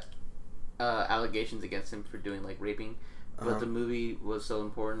like got allegations against him for doing like raping. But the movie was so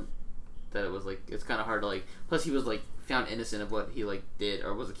important that it was like it's kind of hard to like. Plus, he was like found innocent of what he like did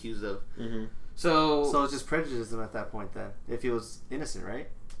or was accused of. Mm-hmm. So it's just prejudice him at that point then, if he was innocent, right?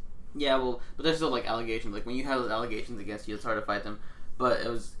 yeah, well, but there's still like allegations. Like when you have those allegations against you, it's hard to fight them. But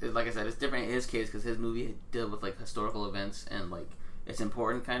like I said, it's different in his case because his movie dealt with like historical events and like it's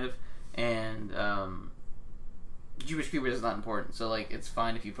important kind of. And Jeepers Creepers is not important, so like it's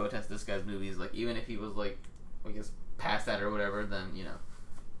fine if you protest this guy's movies. Like even if he was like I guess past that or whatever, then you know.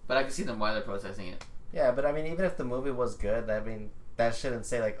 But I can see them why they're protesting it. Yeah, but I mean, even if the movie was good, I mean, that shouldn't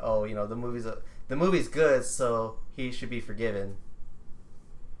say like, oh, you know, the movie's good, so he should be forgiven.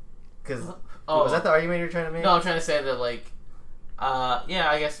 Because was that the argument you're trying to make? No, I'm trying to say that like, yeah,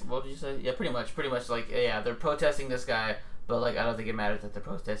 I guess. What did you say? Yeah, pretty much like, yeah, they're protesting this guy, but like, I don't think it matters that they're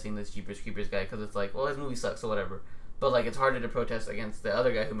protesting this Jeepers Creepers guy because it's like, well, his movie sucks or whatever. But like, it's harder to protest against the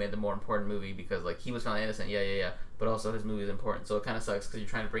other guy who made the more important movie because like he was found innocent, yeah. But also his movie is important, so it kind of sucks because you're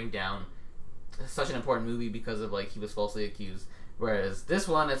trying to bring down such an important movie because of like he was falsely accused. Whereas this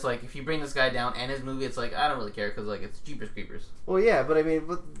one, it's like if you bring this guy down and his movie, it's like I don't really care because like it's Jeepers Creepers. Well, yeah, but I mean,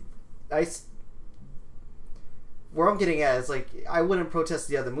 where I'm getting at is like I wouldn't protest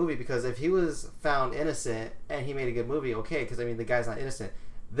the other movie because if he was found innocent and he made a good movie, okay, because I mean the guy's not innocent.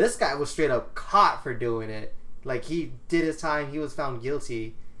 This guy was straight up caught for doing it. Like he did his time, he was found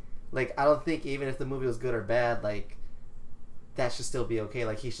guilty. Like I don't think even if the movie was good or bad, like that should still be okay.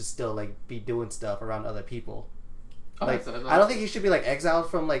 Like he should still like be doing stuff around other people. Oh, like I don't think he should be like exiled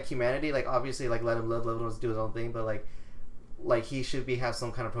from like humanity. Like obviously like let him live, let him do his own thing, but like he should have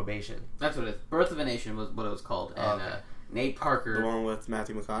some kind of probation. That's what it is. Birth of a Nation was what it was called. And Nate Parker. The one with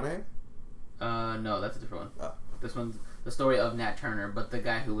Matthew McConaughey? No, that's a different one. Oh. This one's the story of Nat Turner, but the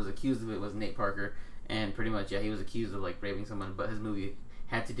guy who was accused of it was Nate Parker. And pretty much, yeah, he was accused of like raping someone, but his movie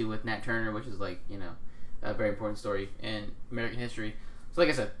had to do with Nat Turner, which is like, you know, a very important story in American history. So like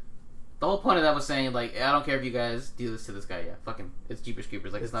I said, the whole point of that was saying like, I don't care if you guys do this to this guy, yeah, fucking, it's Jeepers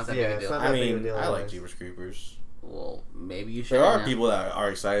Creepers, like it's not that big a deal. I mean, I like Jeepers Creepers. Well, maybe you should. There are people that are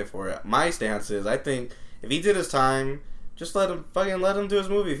excited for it. My stance is, I think if he did his time, just let him do his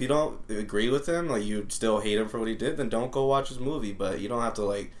movie. If you don't agree with him, like you still hate him for what he did, then don't go watch his movie. But you don't have to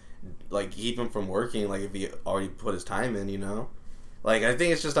like keep him from working. Like if he already put his time in, you know. Like I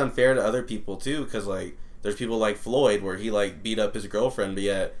think it's just unfair to other people too, because like there's people like Floyd where he like beat up his girlfriend, but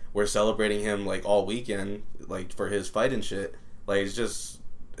yet we're celebrating him like all weekend, like for his fight and shit. Like it's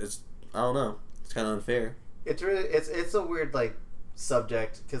I don't know. It's kind of unfair. It's really it's a weird like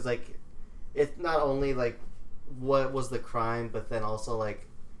subject because like it's not only like what was the crime, but then also like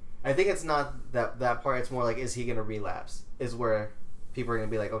I think it's not that part. It's more like is he gonna relapse? Is where people are gonna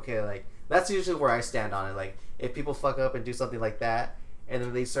be like, okay, like that's usually where I stand on it. Like if people fuck up and do something like that, and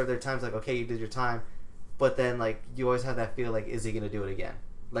then they serve their time, it's like okay, you did your time, but then like you always have that feel like is he gonna do it again?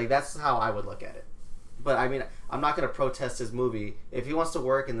 Like that's how I would look at it. But I mean, I'm not gonna protest his movie if he wants to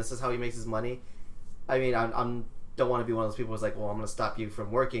work and this is how he makes his money. I mean, I'm don't want to be one of those people who's like, well, I'm going to stop you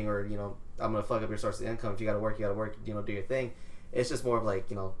from working, or you know, I'm going to fuck up your source of income. If you got to work, you got to work. You know, do your thing. It's just more of like,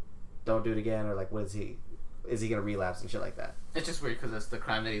 you know, don't do it again, or like, what is he? is he gonna relapse and shit like that. It's just weird because it's the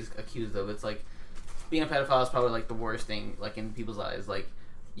crime that he's accused of. It's like being a pedophile is probably like the worst thing, like in people's eyes. Like,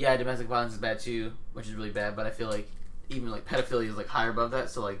 yeah, domestic violence is bad too, which is really bad. But I feel like even like pedophilia is like higher above that,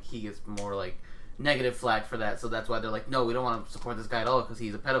 so like he gets more like negative flack for that. So that's why they're like, no, we don't want to support this guy at all because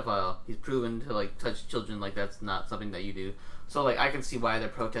he's a pedophile. He's proven to like touch children. Like that's not something that you do. So like I can see why they're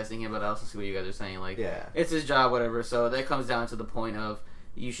protesting him, but I also see what you guys are saying. Like, Yeah. it's his job, whatever. So that comes down to the point of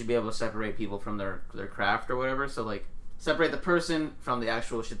you should be able to separate people from their craft or whatever. So like separate the person from the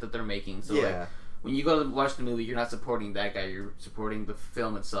actual shit that they're making. So like when you go to watch the movie, you're not supporting that guy. You're supporting the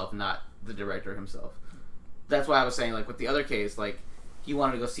film itself, not the director himself. That's why I was saying, like, with the other case, like, you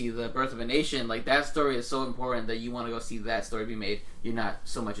wanted to go see The Birth of a Nation. Like, that story is so important that you want to go see that story be made. You're not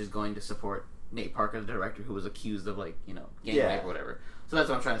so much as going to support Nate Parker, the director, who was accused of, like, you know, gang rape or whatever. So that's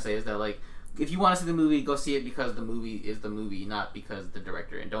what I'm trying to say, is that, like, if you want to see the movie, go see it because the movie is the movie, not because the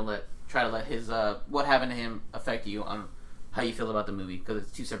director. And don't try to let his, what happened to him affect you on how you feel about the movie, because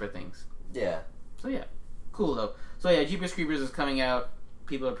it's two separate things. Yeah. So yeah, cool though. So yeah, Jeepers Creepers is coming out.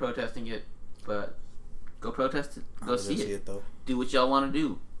 People are protesting it, but go protest it. Go see it. Though. Do what y'all want to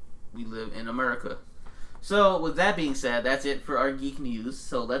do. We live in America. So with that being said, that's it for our geek news.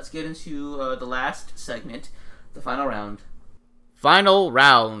 So let's get into the last segment, the final round. Final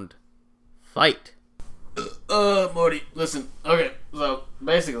round. Fight. Morty, listen. Okay, so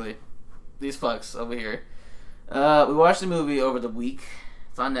basically, these fucks over here. We watched a movie over the week.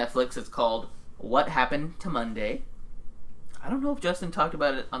 It's on Netflix. It's called What Happened to Monday. I don't know if Justin talked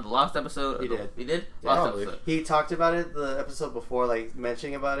about it on the last episode. He did. He did? Yeah, Last episode. he talked about it the episode before, like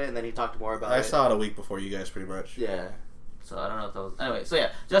mentioning about it, and then he talked more about it. I saw it a week before you guys, pretty much. Yeah. So I don't know if that was... Anyway, so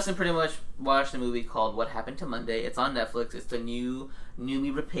yeah. Justin pretty much watched a movie called What Happened to Monday. It's on Netflix. It's the new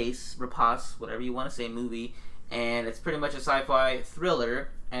Noomi Rapace, whatever you want to say, movie. And it's pretty much a sci-fi thriller.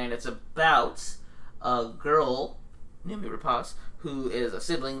 And it's about a girl, Noomi Rapace, who is a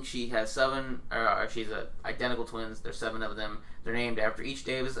sibling. She has she's identical twins. There's 7 of them. They're named after each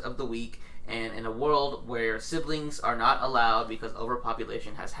day of the week. And in a world where siblings are not allowed because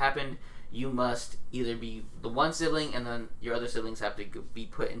overpopulation has happened, you must either be the one sibling and then your other siblings have to be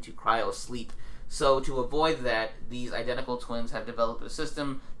put into cryo sleep. So to avoid that, these identical twins have developed a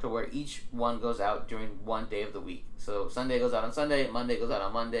system to where each one goes out during one day of the week. So Sunday goes out on Sunday, Monday goes out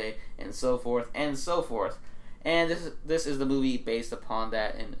on Monday, and so forth, and so forth. And this is the movie based upon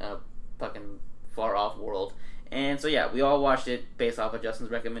that in a fucking far-off world. And so yeah, we all watched it based off of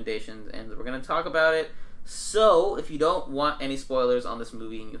Justin's recommendations, and we're going to talk about it. So, if you don't want any spoilers on this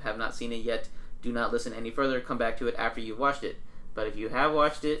movie and you have not seen it yet, do not listen any further. Come back to it after you've watched it. But if you have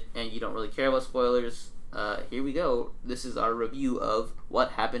watched it and you don't really care about spoilers, here we go. This is our review of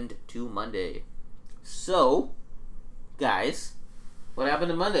What Happened to Monday. So, guys, what happened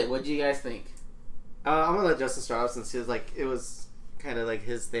to Monday? What do you guys think? I'm gonna let Justin start off since it was kind of like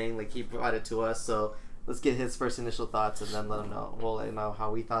his thing. Like he brought it to us, so let's get his first initial thoughts and then let him know. We'll let him know how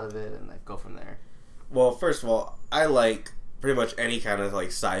we thought of it and like go from there. Well, first of all, I like pretty much any kind of like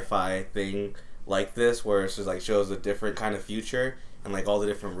sci-fi thing like this, where it's just like shows a different kind of future and like all the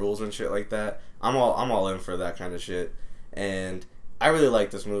different rules and shit like that. I'm all in for that kind of shit, and I really like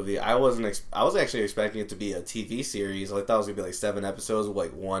this movie. I was actually expecting it to be a TV series. I thought it was gonna be like 7 episodes, with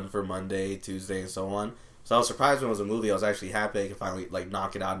like 1 for Monday, Tuesday, and so on. So I was surprised when it was a movie. I was actually happy I could finally like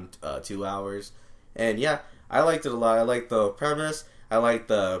knock it out in 2 hours. And yeah, I liked it a lot. I liked the premise. I like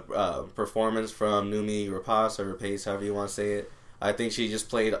the performance from Noomi Rapace, or Rapace, however you want to say it. I think she just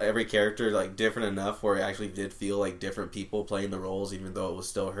played every character like different enough where it actually did feel like different people playing the roles, even though it was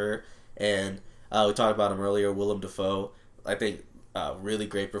still her. And we talked about him earlier, Willem Dafoe. I think really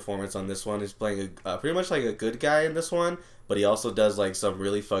great performance on this one. He's playing pretty much like a good guy in this one, but he also does like some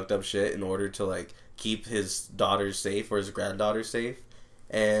really fucked up shit in order to like keep his daughters safe or his granddaughter safe.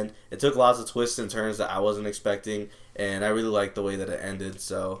 And it took lots of twists and turns that I wasn't expecting, and I really liked the way that it ended.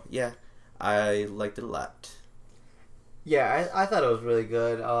 So yeah, I liked it a lot. Yeah, I thought it was really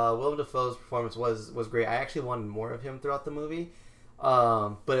good. Willem Dafoe's performance was great. I actually wanted more of him throughout the movie,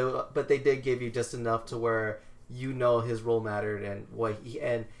 but they did give you just enough to where you know his role mattered and like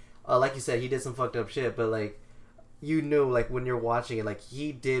you said, he did some fucked up shit, but like you knew like when you're watching it, like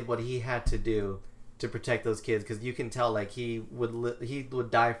he did what he had to do to protect those kids, because you can tell like he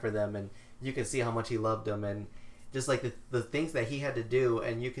would die for them, and you can see how much he loved them, and just like the things that he had to do,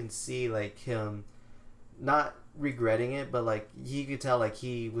 and you can see like him not regretting it, but like you could tell like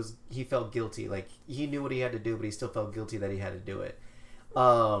he felt guilty, like he knew what he had to do, but he still felt guilty that he had to do it.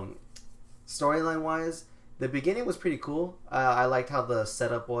 Storyline wise, the beginning was pretty cool. I liked how the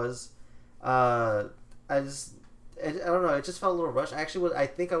setup was. I don't know. It just felt a little rushed. Actually, I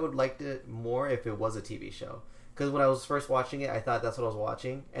think I would liked it more if it was a TV show. Because when I was first watching it, I thought that's what I was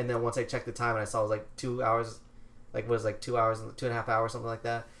watching, and then once I checked the time and I saw it was like 2 hours, like was like 2 hours, 2.5 hours, something like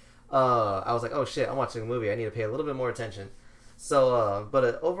that. I was like, oh shit, I'm watching a movie. I need to pay a little bit more attention. So,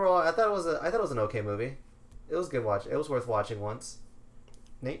 but overall, I thought it was an okay movie. It was good watch. It was worth watching once.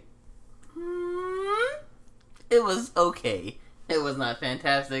 Nate? It was okay. It was not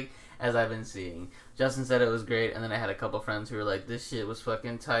fantastic, as I've been seeing. Justin said it was great, and then I had a couple friends who were like, this shit was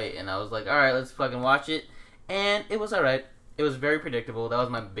fucking tight, and I was like, alright, let's fucking watch it, and it was alright. It was very predictable. That was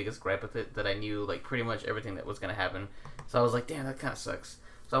my biggest gripe with it, that I knew, like, pretty much everything that was gonna happen. So I was like, damn, that kind of sucks.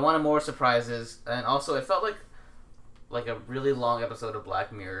 So I wanted more surprises, and also it felt like a really long episode of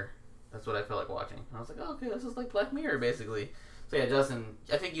Black Mirror. That's what I felt like watching. And I was like, oh, okay, this is like Black Mirror, basically. So yeah, Justin,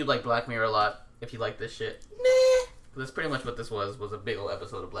 I think you'd like Black Mirror a lot if you like this shit. Nah. That's pretty much what this was a big old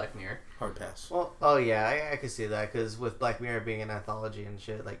episode of Black Mirror. Hard pass. Well, oh yeah, I could see that, because with Black Mirror being an anthology and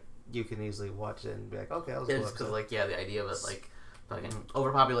shit, like, you can easily watch it and be like, okay, that was a cool It's because, episode. like, yeah, the idea of it, like, fucking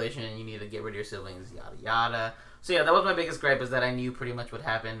overpopulation, and you need to get rid of your siblings, yada yada. So yeah, that was my biggest gripe, is that I knew pretty much what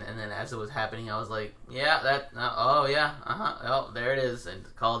happened, and then as it was happening, I was like, yeah, oh, there it is, and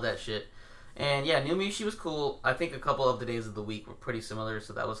called that shit. And yeah, Numi, she was cool. I think a couple of the days of the week were pretty similar,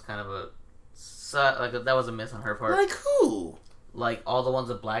 so that was kind of that was a miss on her part. Like who? Like, all the ones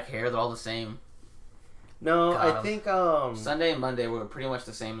with black hair, they're all the same. No, God. I think Sunday and Monday were pretty much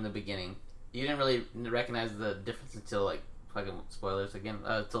the same in the beginning. You didn't really recognize the difference until, like, fucking spoilers again,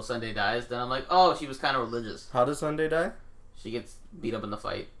 until Sunday dies. Then I'm like, oh, she was kind of religious. How does Sunday die? She gets beat up in the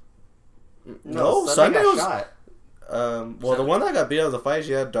fight. No, Sunday got was shot. Well, the one that got beat out of the fight,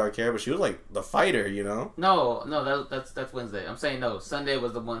 she had dark hair, but she was like the fighter, you know? No, that's Wednesday. I'm saying no. Sunday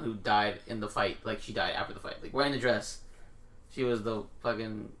was the one who died in the fight. Like, she died after the fight. Like, wearing the dress. She was the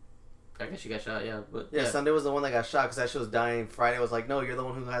fucking... I guess she got shot, yeah. But Yeah, Sunday was the one that got shot because as she was dying, Friday was like, no, you're the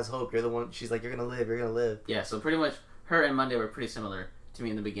one who has hope. You're the one... She's like, you're gonna live. Yeah, so pretty much her and Monday were pretty similar to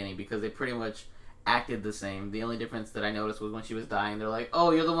me in the beginning because they pretty much acted the same. The only difference that I noticed was when she was dying, they're like,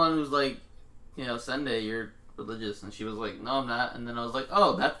 oh, you're the one who's like, you know, Sunday, you're religious. And she was like, no, I'm not. And then I was like,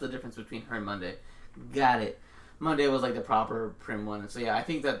 oh, that's the difference between her and Monday. Got it. Monday was like the proper prim one. So yeah, I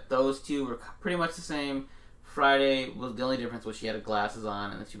think that those two were pretty much the same. Friday was the only difference was she had glasses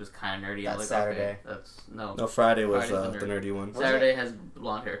on and then she was kind of nerdy. I was like, Saturday. Okay, that's No, Friday was Friday's the nerdy one. Saturday has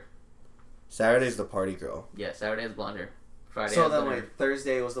blonde hair. Saturday's the party girl. Yeah, Saturday has blonde hair. Friday So has then the wait, nerd.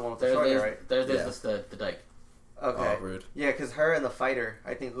 Thursday was the one with the short hair, right? Thursday's Yeah. the stud, the dyke. Okay. Oh, rude. Yeah, because her and the fighter,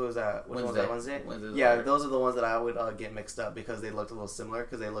 I think who was that? Which one was that? Wednesday? Wednesday's the Yeah, fighter. those are the ones that I would get mixed up because they looked a little similar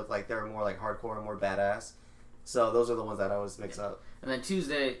because they looked like they were more like hardcore and more badass. So those are the ones that I always mix up. And then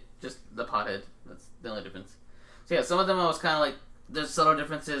Tuesday, just the pothead. That's the only difference. So yeah, some of them I was kind of like, there's subtle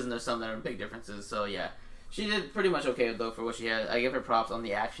differences and there's some that are big differences. So yeah, she did pretty much okay though for what she had. I give her props on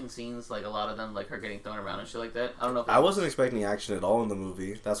the action scenes, like a lot of them, like her getting thrown around and shit like that. I don't know if I wasn't expecting action at all in the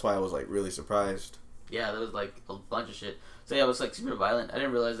movie. That's why I was like really surprised. Yeah, there was like a bunch of shit. So yeah, it was like super violent. I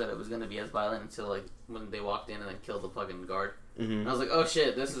didn't realize that it was going to be as violent until like when they walked in and then killed the fucking guard. Mm-hmm. And I was like, oh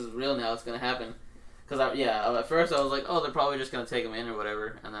shit, this is real now. It's going to happen. Because at first I was like, oh, they're probably just going to take him in or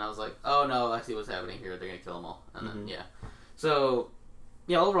whatever. And then I was like, oh no, I see what's happening here. They're going to kill them all. And then, yeah. So,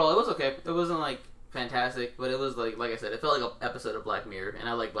 yeah, overall, it was okay. It wasn't, like, fantastic, but it was, like I said, it felt like an episode of Black Mirror. And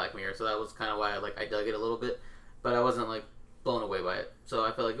I like Black Mirror, so that was kind of why I dug it a little bit. But I wasn't, like, blown away by it. So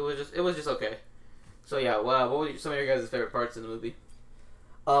I felt like it was just okay. So, yeah, what were some of your guys' favorite parts in the movie?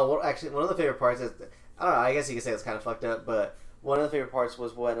 Well, actually, one of the favorite parts is, I don't know, I guess you could say it's kind of fucked up, but one of the favorite parts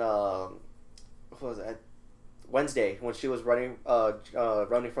was when, what was it? Wednesday, when she was running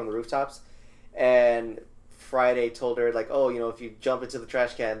from the rooftops, and Friday told her, like, oh, you know, if you jump into the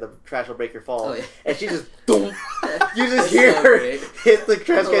trash can, the trash will break your fall. Oh, yeah. And she just, boom! You just That's hear so her great. hit the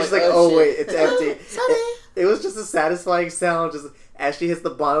trash can. She's like, oh, oh, shit. wait, it's empty. Sorry. It was just a satisfying sound, just as she hits the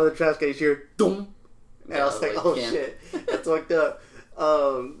bottom of the trash can, you hear, boom! And Yeah, I was like, like, oh, can't. shit. That's fucked up.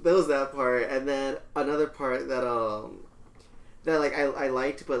 That was that part. And then another part that like I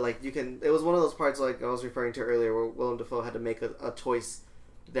liked, but like it was one of those parts like I was referring to earlier where Willem Dafoe had to make a choice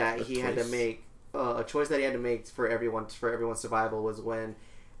that he had to make a choice that he had to make for everyone's survival was when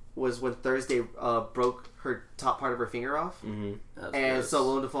Thursday broke her top part of her finger off, and so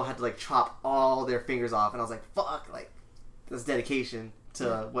Willem Dafoe had to like chop all their fingers off, and I was like, fuck, like that's dedication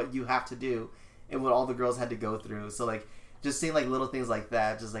to what you have to do and what all the girls had to go through. So like just seeing like little things like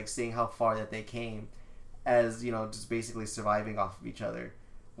that, just like seeing how far that they came as, you know, just basically surviving off of each other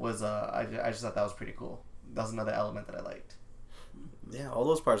was I just thought that was pretty cool. That was another element that I liked. Yeah, all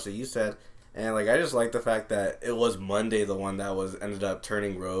those parts that you said, and like I just like the fact that it was Monday the one that ended up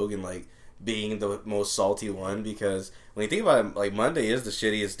turning rogue and like being the most salty one, because when you think about it, like, Monday is the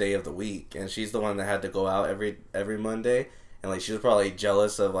shittiest day of the week, and she's the one that had to go out every Monday, and like she was probably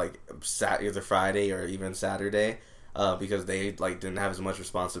jealous of like either Friday or even Saturday, because they like didn't have as much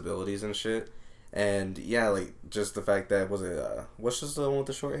responsibilities and shit. And yeah, like just the fact that what's just the one with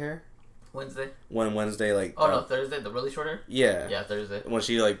the short hair? Wednesday, like no, Thursday, the really short hair. Yeah, Thursday. When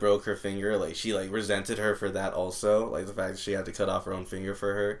she like broke her finger, like she like resented her for that also, like the fact that she had to cut off her own finger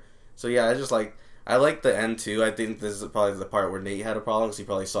for her. So yeah, I like the end too. I think this is probably the part where Nate had a problem because he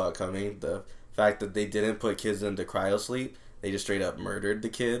probably saw it coming. The fact that they didn't put kids into cryo sleep, they just straight up murdered the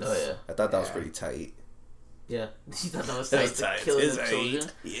kids. Oh yeah, I thought that was pretty tight. Yeah, you thought that was tight. Killing the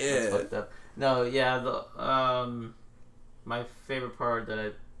children. Yeah. That's fucked up. No, yeah. The my favorite part that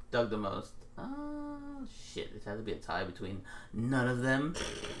I dug the most. Shit, it had to be a tie between none of them.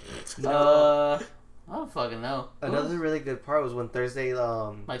 I don't fucking know. Another really good part was when Thursday.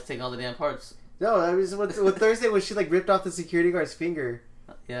 Mike's taking all the damn parts. No, I mean with Thursday when she like ripped off the security guard's finger.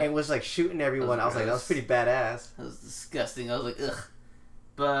 Yeah. And was like shooting everyone. I was like, that was pretty badass. That was disgusting. I was like, ugh.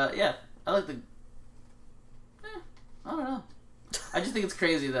 But yeah, I like the. I don't know. I just think it's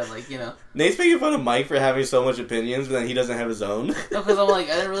crazy that, like, you know. Nate's making fun of Mike for having so much opinions, but then he doesn't have his own. No, because I'm like,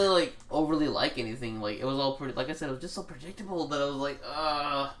 I didn't really, like, overly like anything. Like, it was all pretty, like I said, it was just so predictable that I was like,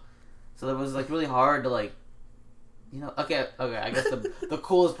 So it was, like, really hard to, like, you know. Okay, I guess the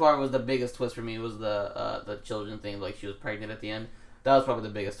coolest part was the biggest twist for me was the children thing. Like, she was pregnant at the end. That was probably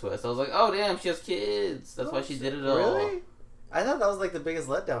the biggest twist. I was like, oh, damn, she has kids. That's why she did it all. Really? I thought that was like the biggest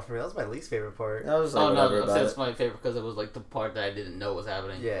letdown for me. That was my least favorite part. I was like, that's my favorite because it was like the part that I didn't know was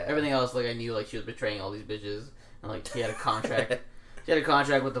happening. Yeah. Everything else, like I knew, like she was betraying all these bitches, and like she had a contract. She had a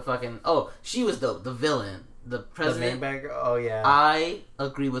contract with the fucking. Oh, she was dope. The villain, the president. The main bad girl. Oh yeah. I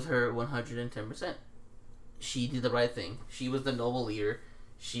agree with her 110%. She did the right thing. She was the noble leader.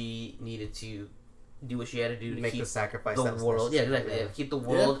 She needed to do what she had to do to make keep the sacrifice. The world. Yeah, exactly. Yeah. Keep the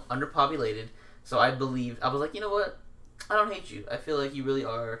world underpopulated. So I was like, you know what? I don't hate you. I feel like you really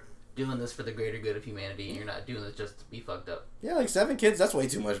are doing this for the greater good of humanity, and you're not doing this just to be fucked up. Yeah, like 7 kids, that's way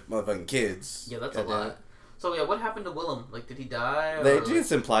too much motherfucking kids. Yeah, that's a lot. So, yeah, what happened to Willem? Like, did he die? Or, they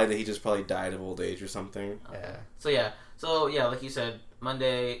just implied that he just probably died of old age or something. Okay. So, yeah, like you said,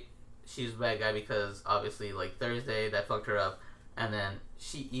 Monday, she's a bad guy because, obviously, like, Thursday, that fucked her up. And then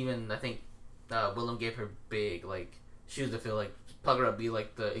she even, I think, Willem gave her big, like, shoes to fill, like, plug her up, be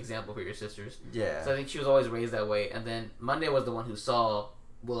like the example for your sisters. Yeah. So I think she was always raised that way. And then Monday was the one who saw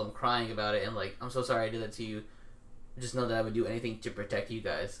Willem crying about it and like, I'm so sorry I did that to you. Just know that I would do anything to protect you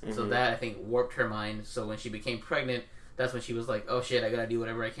guys. Mm-hmm. So that I think warped her mind. So when she became pregnant, that's when she was like, oh shit, I gotta do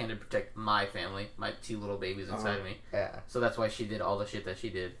whatever I can to protect my family, my 2 little babies inside of me. Yeah. So that's why she did all the shit that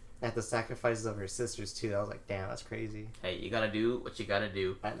she did. At the sacrifices of her sisters too. I was like, damn, that's crazy. Hey, you gotta do what you gotta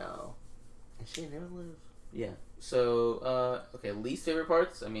do. I know. And she never lived. Yeah. So, okay, least favorite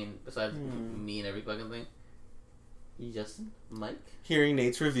parts? I mean, besides me and every fucking thing. You, Justin? Mike? Hearing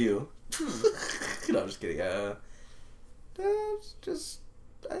Nate's review. No, I'm just kidding. I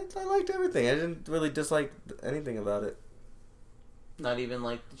liked everything. I didn't really dislike anything about it. Not even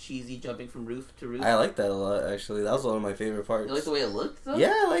like the cheesy jumping from roof to roof? I liked that a lot, actually. That was one of my favorite parts. You like the way it looked, though?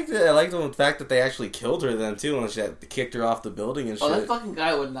 Yeah, I liked it. I liked the fact that they actually killed her then, too, when she had kicked her off the building and shit. Oh, that fucking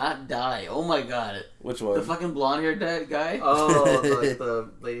guy would not die. Oh my god. Which one? The fucking blonde-haired guy? Oh,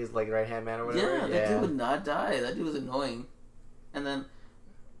 the lady's like right-hand man or whatever? Yeah, that dude would not die. That dude was annoying. And then,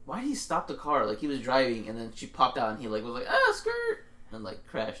 why did he stop the car? Like, he was driving, and then she popped out, and he like was like, skirt! And like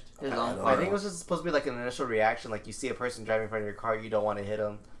crashed. I think it was just supposed to be like an initial reaction. Like you see a person driving in front of your car, you don't want to hit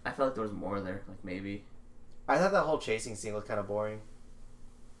them. I felt like there was more there. Like maybe. I thought that whole chasing scene was kind of boring.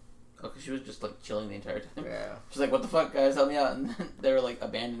 Oh, because she was just like chilling the entire time. Yeah. She's like, "What the fuck, guys? Help me out!" And then they were like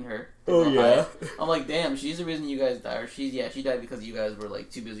abandoning her. Oh yeah. I'm like, damn. She's the reason you guys died. Or she died because you guys were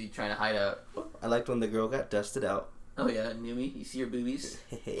like too busy trying to hide out. I liked when the girl got dusted out. Oh yeah, Numi, you see your boobies?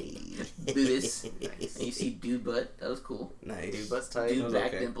 Hey. Boobies. Nice. And you see dude butt. That was cool. Nice. Dude butt's tight. Dude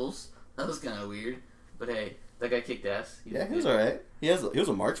back dimples. That was kind of weird. But hey, that guy kicked ass. He was alright. He was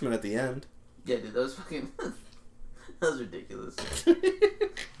a marksman at the end. Yeah, dude, that was fucking... that was ridiculous.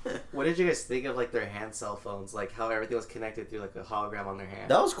 What did you guys think of like their hand cell phones? Like how everything was connected through like a hologram on their hand?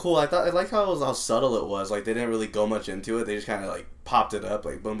 That was cool. I liked how subtle it was. Like they didn't really go much into it. They just kind of like popped it up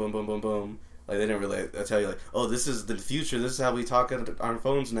like boom, boom, boom, boom, boom. Like, they didn't really tell you, like, oh, this is the future, this is how we talk on our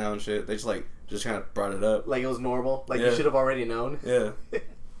phones now and shit. They just kind of brought it up. Like it was normal? Like you should have already known? Yeah. They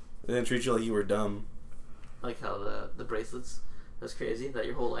didn't treat you like you were dumb. Like how the bracelets, that's crazy, that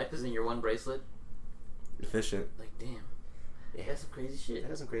your whole life is in your one bracelet. Efficient. Like, damn. Yeah, that's some crazy shit.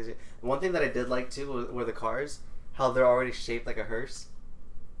 That is some crazy. One thing that I did like, too, were the cars. How they're already shaped like a hearse.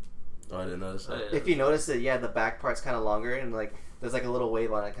 Oh, I didn't notice that. If you notice it, yeah, the back part's kind of longer, and like there's like a little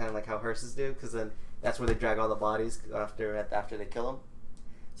wave on it, kind of like how hearses do, because then that's where they drag all the bodies after they kill them.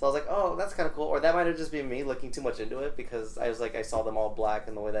 So I was like, oh, that's kind of cool. Or that might have just been me looking too much into it, because I was like, I saw them all black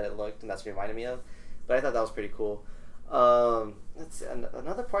and the way that it looked, and that's what it reminded me of. But I thought that was pretty cool. Let's see,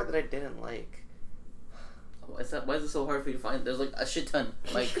 another part that I didn't like. Why is it so hard for you to find? There's like a shit ton.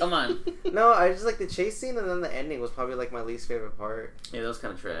 Like, come on. No, I just like the chase scene, and then the ending was probably like my least favorite part. Yeah, that was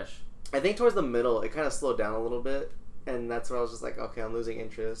kind of trash. I think towards the middle, it kind of slowed down a little bit, and that's where I was just like, okay, I'm losing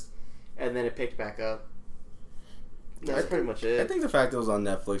interest. And then it picked back up. That's pretty much it. I think the fact it was on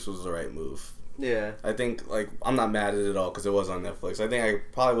Netflix was the right move. Yeah. I think, like, I'm not mad at it at all because it was on Netflix. I think I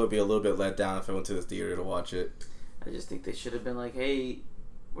probably would be a little bit let down if I went to the theater to watch it. I just think they should have been like, hey,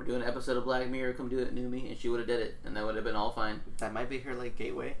 we're doing an episode of Black Mirror, come do it, Numi, and she would have did it, and that would have been all fine. That might be her, like,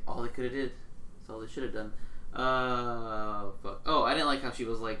 gateway. All they could have did. That's all they should have done. Fuck. Oh, I didn't like how she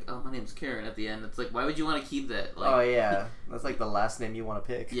was like, oh, my name's Karen at the end. It's like, why would you want to keep that? Like, oh, yeah. That's like the last name you want to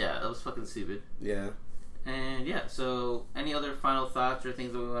pick. Yeah, that was fucking stupid. Yeah. And yeah, so any other final thoughts or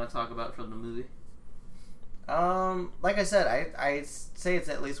things that we want to talk about from the movie? Like I said, I say it's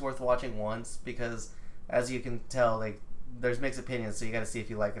at least worth watching once, because as you can tell, like, there's mixed opinions, so you gotta see if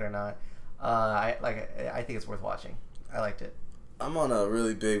you like it or not. I think it's worth watching. I liked it. I'm on a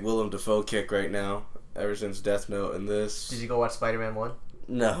really big Willem Dafoe kick right now, ever since Death Note and this. Did you go watch Spider-Man 1?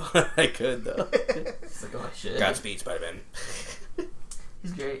 No, I could though. It's like, oh shit. Godspeed, Spider-Man.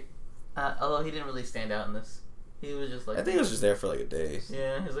 He's great. Although he didn't really stand out in this. He was just like... I think he was just there for like a day.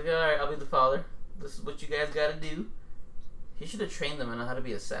 Yeah, he's like, alright, I'll be the father. This is what you guys gotta do. He should have trained them on how to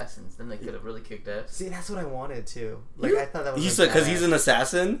be assassins. Then they could have really kicked ass. See, that's what I wanted too. Like, I thought that was... You said because he's an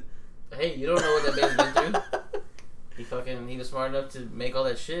assassin? Hey, you don't know what that man's been through. He was smart enough to make all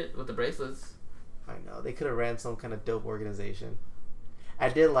that shit with the bracelets. I know. They could have ran some kind of dope organization. I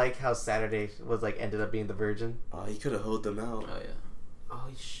did like how Saturday was like ended up being the virgin. Oh, he could have hoed them out. Oh, yeah. Oh,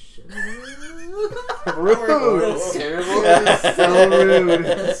 shit. Rude. That's terrible. That's so rude.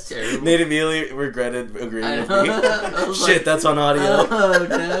 That's terrible. Nate immediately regretted agreeing with me. I was Shit, like, that's on audio. Oh,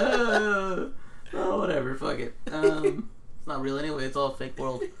 no. Oh, whatever. Fuck it. It's not real anyway. It's all a fake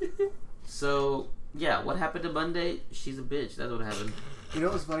world. So, yeah. What happened to Monday? She's a bitch. That's what happened. You know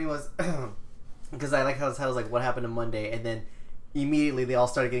what was funny was... Because I like how it was like, what happened to Monday? And then immediately they all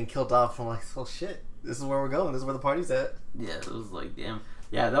started getting killed off. I'm like, oh shit. This is where we're going. This is where the party's at. Yeah, it was like, damn.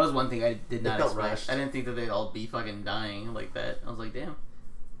 Yeah, that was one thing I did not expect. Rushed. I didn't think that they'd all be fucking dying like that. I was like, damn.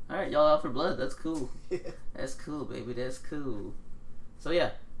 Alright, y'all out for blood. That's cool. Yeah. That's cool, baby. That's cool. So,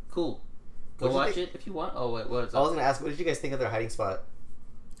 yeah. Cool. Go What'd you watch think? it if you want. Oh, wait. What's I up? was going to ask, what did you guys think of their hiding spot?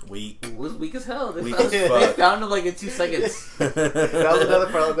 Weak. It was weak as hell. They Weak found, as they fuck. found him like in 2 seconds. That was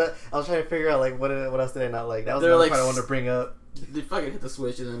another part. That I was trying to figure out, like, what else did I not like? That was They're another like, part I wanted to bring up. They fucking hit the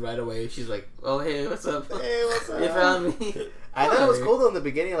switch and then right away she's like, oh, hey, what's up? Hey, what's up? You found me. I thought it was cool, though, in the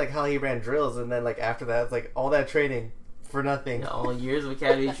beginning, like, how he ran drills, and then, like, after that, it's like, all that training for nothing. Yeah, all years of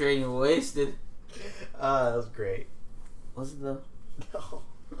academy training wasted. That was great. Was it though? No.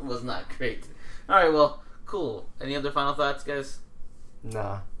 It was not great. Alright, well, cool. Any other final thoughts, guys?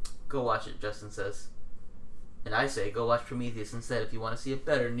 Nah. Go watch it, Justin says. And I say, go watch Prometheus instead if you want to see a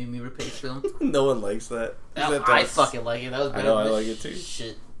better Numi Rapace film. No one likes that. I fucking like it. That was better. I know, I than like this it too.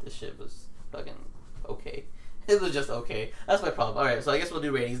 Shit, this shit was fucking okay. It was just okay. That's my problem. Alright, so I guess we'll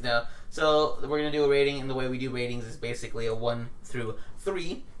do ratings now. So we're going to do a rating, and the way we do ratings is basically a 1 through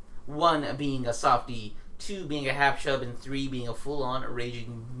 3. 1 being a softie, 2 being a half chub, and 3 being a full-on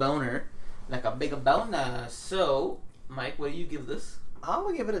raging boner. Like a big boner. So, Mike, what do you give this? I'm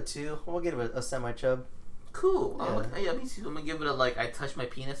going to give it a 2. I'm going to give it a semi-chub. Cool. Yeah. Yeah, me too. I'm going to give it a, like, I touched my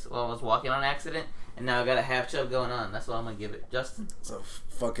penis while I was walking on accident, and now I got a half chub going on. That's what I'm going to give it. Justin? It's a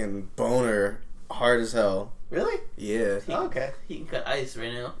fucking boner. Hard as hell. Really? Yeah. Oh, okay. He can cut ice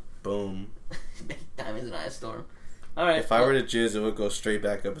right now. Boom. Diamonds and ice storm. Alright. If I were to jizz, it would go straight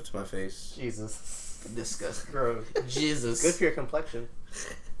back up into my face. Jesus. Disgusting. Gross. Jesus. Good for your complexion.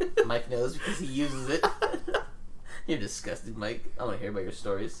 Mike knows because he uses it. You're disgusting, Mike. I want to hear about your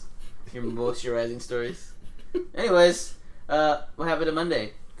stories. Your moisturizing stories. Anyways, what happened to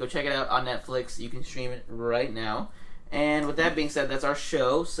Monday? Go check it out on Netflix. You can stream it right now. And with that being said, that's our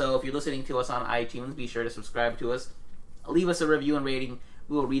show. So if you're listening to us on iTunes, be sure to subscribe to us. Leave us a review and rating.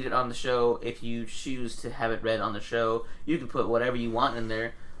 We will read it on the show. If you choose to have it read on the show, you can put whatever you want in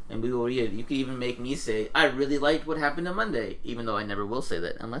there, and we will read it. You can even make me say, I really liked what happened on Monday, even though I never will say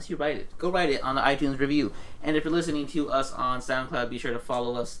that, unless you write it. Go write it on the iTunes review. And if you're listening to us on SoundCloud, be sure to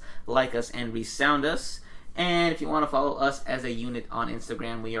follow us, like us, and resound us. And if you want to follow us as a unit on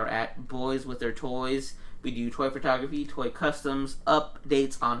Instagram, we are at Boys With Their Toys. We do toy photography, toy customs,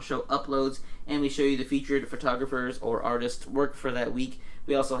 updates on show uploads, and we show you the featured photographers or artists' work for that week.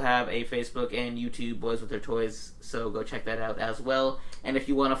 We also have a Facebook and YouTube Boys with Their Toys, so go check that out as well. And if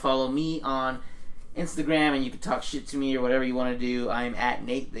you want to follow me on Instagram and you can talk shit to me or whatever you want to do, I'm at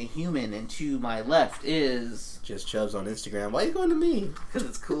Nate the Human, and to my left is... Just Chubbs on Instagram. Why are you going to me? Because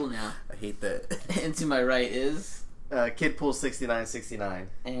it's cool now. I hate that. And to my right is... Kidpool6969.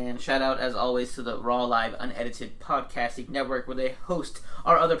 And shout out, as always, to the Raw Live Unedited Podcasting Network, where they host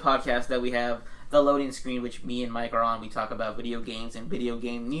our other podcast that we have, The Loading Screen, which me and Mike are on. We talk about video games and video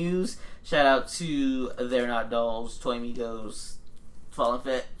game news. Shout out to They're Not Dolls, Toy Migos, Fallen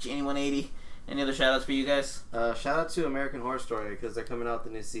Fit, Janie 180. Any other shout outs for you guys? Shout out to American Horror Story, because they're coming out the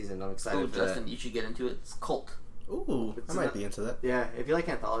new season. I'm excited for Justin, that. you should get into it. It's Cult. Ooh, I might be into that. Yeah, if you like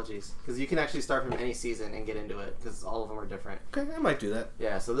anthologies, because you can actually start from any season and get into it, because all of them are different. Okay, I might do that.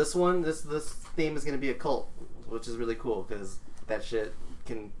 Yeah, so this one, this theme is going to be a cult, which is really cool, because that shit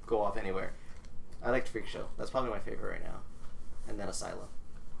can go off anywhere. I liked Freak Show. That's probably my favorite right now. And then Asylum.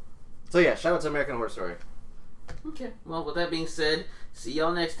 So yeah, shout out to American Horror Story. Okay, well, with that being said, see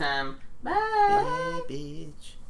y'all next time. Bye! Bye, bitch.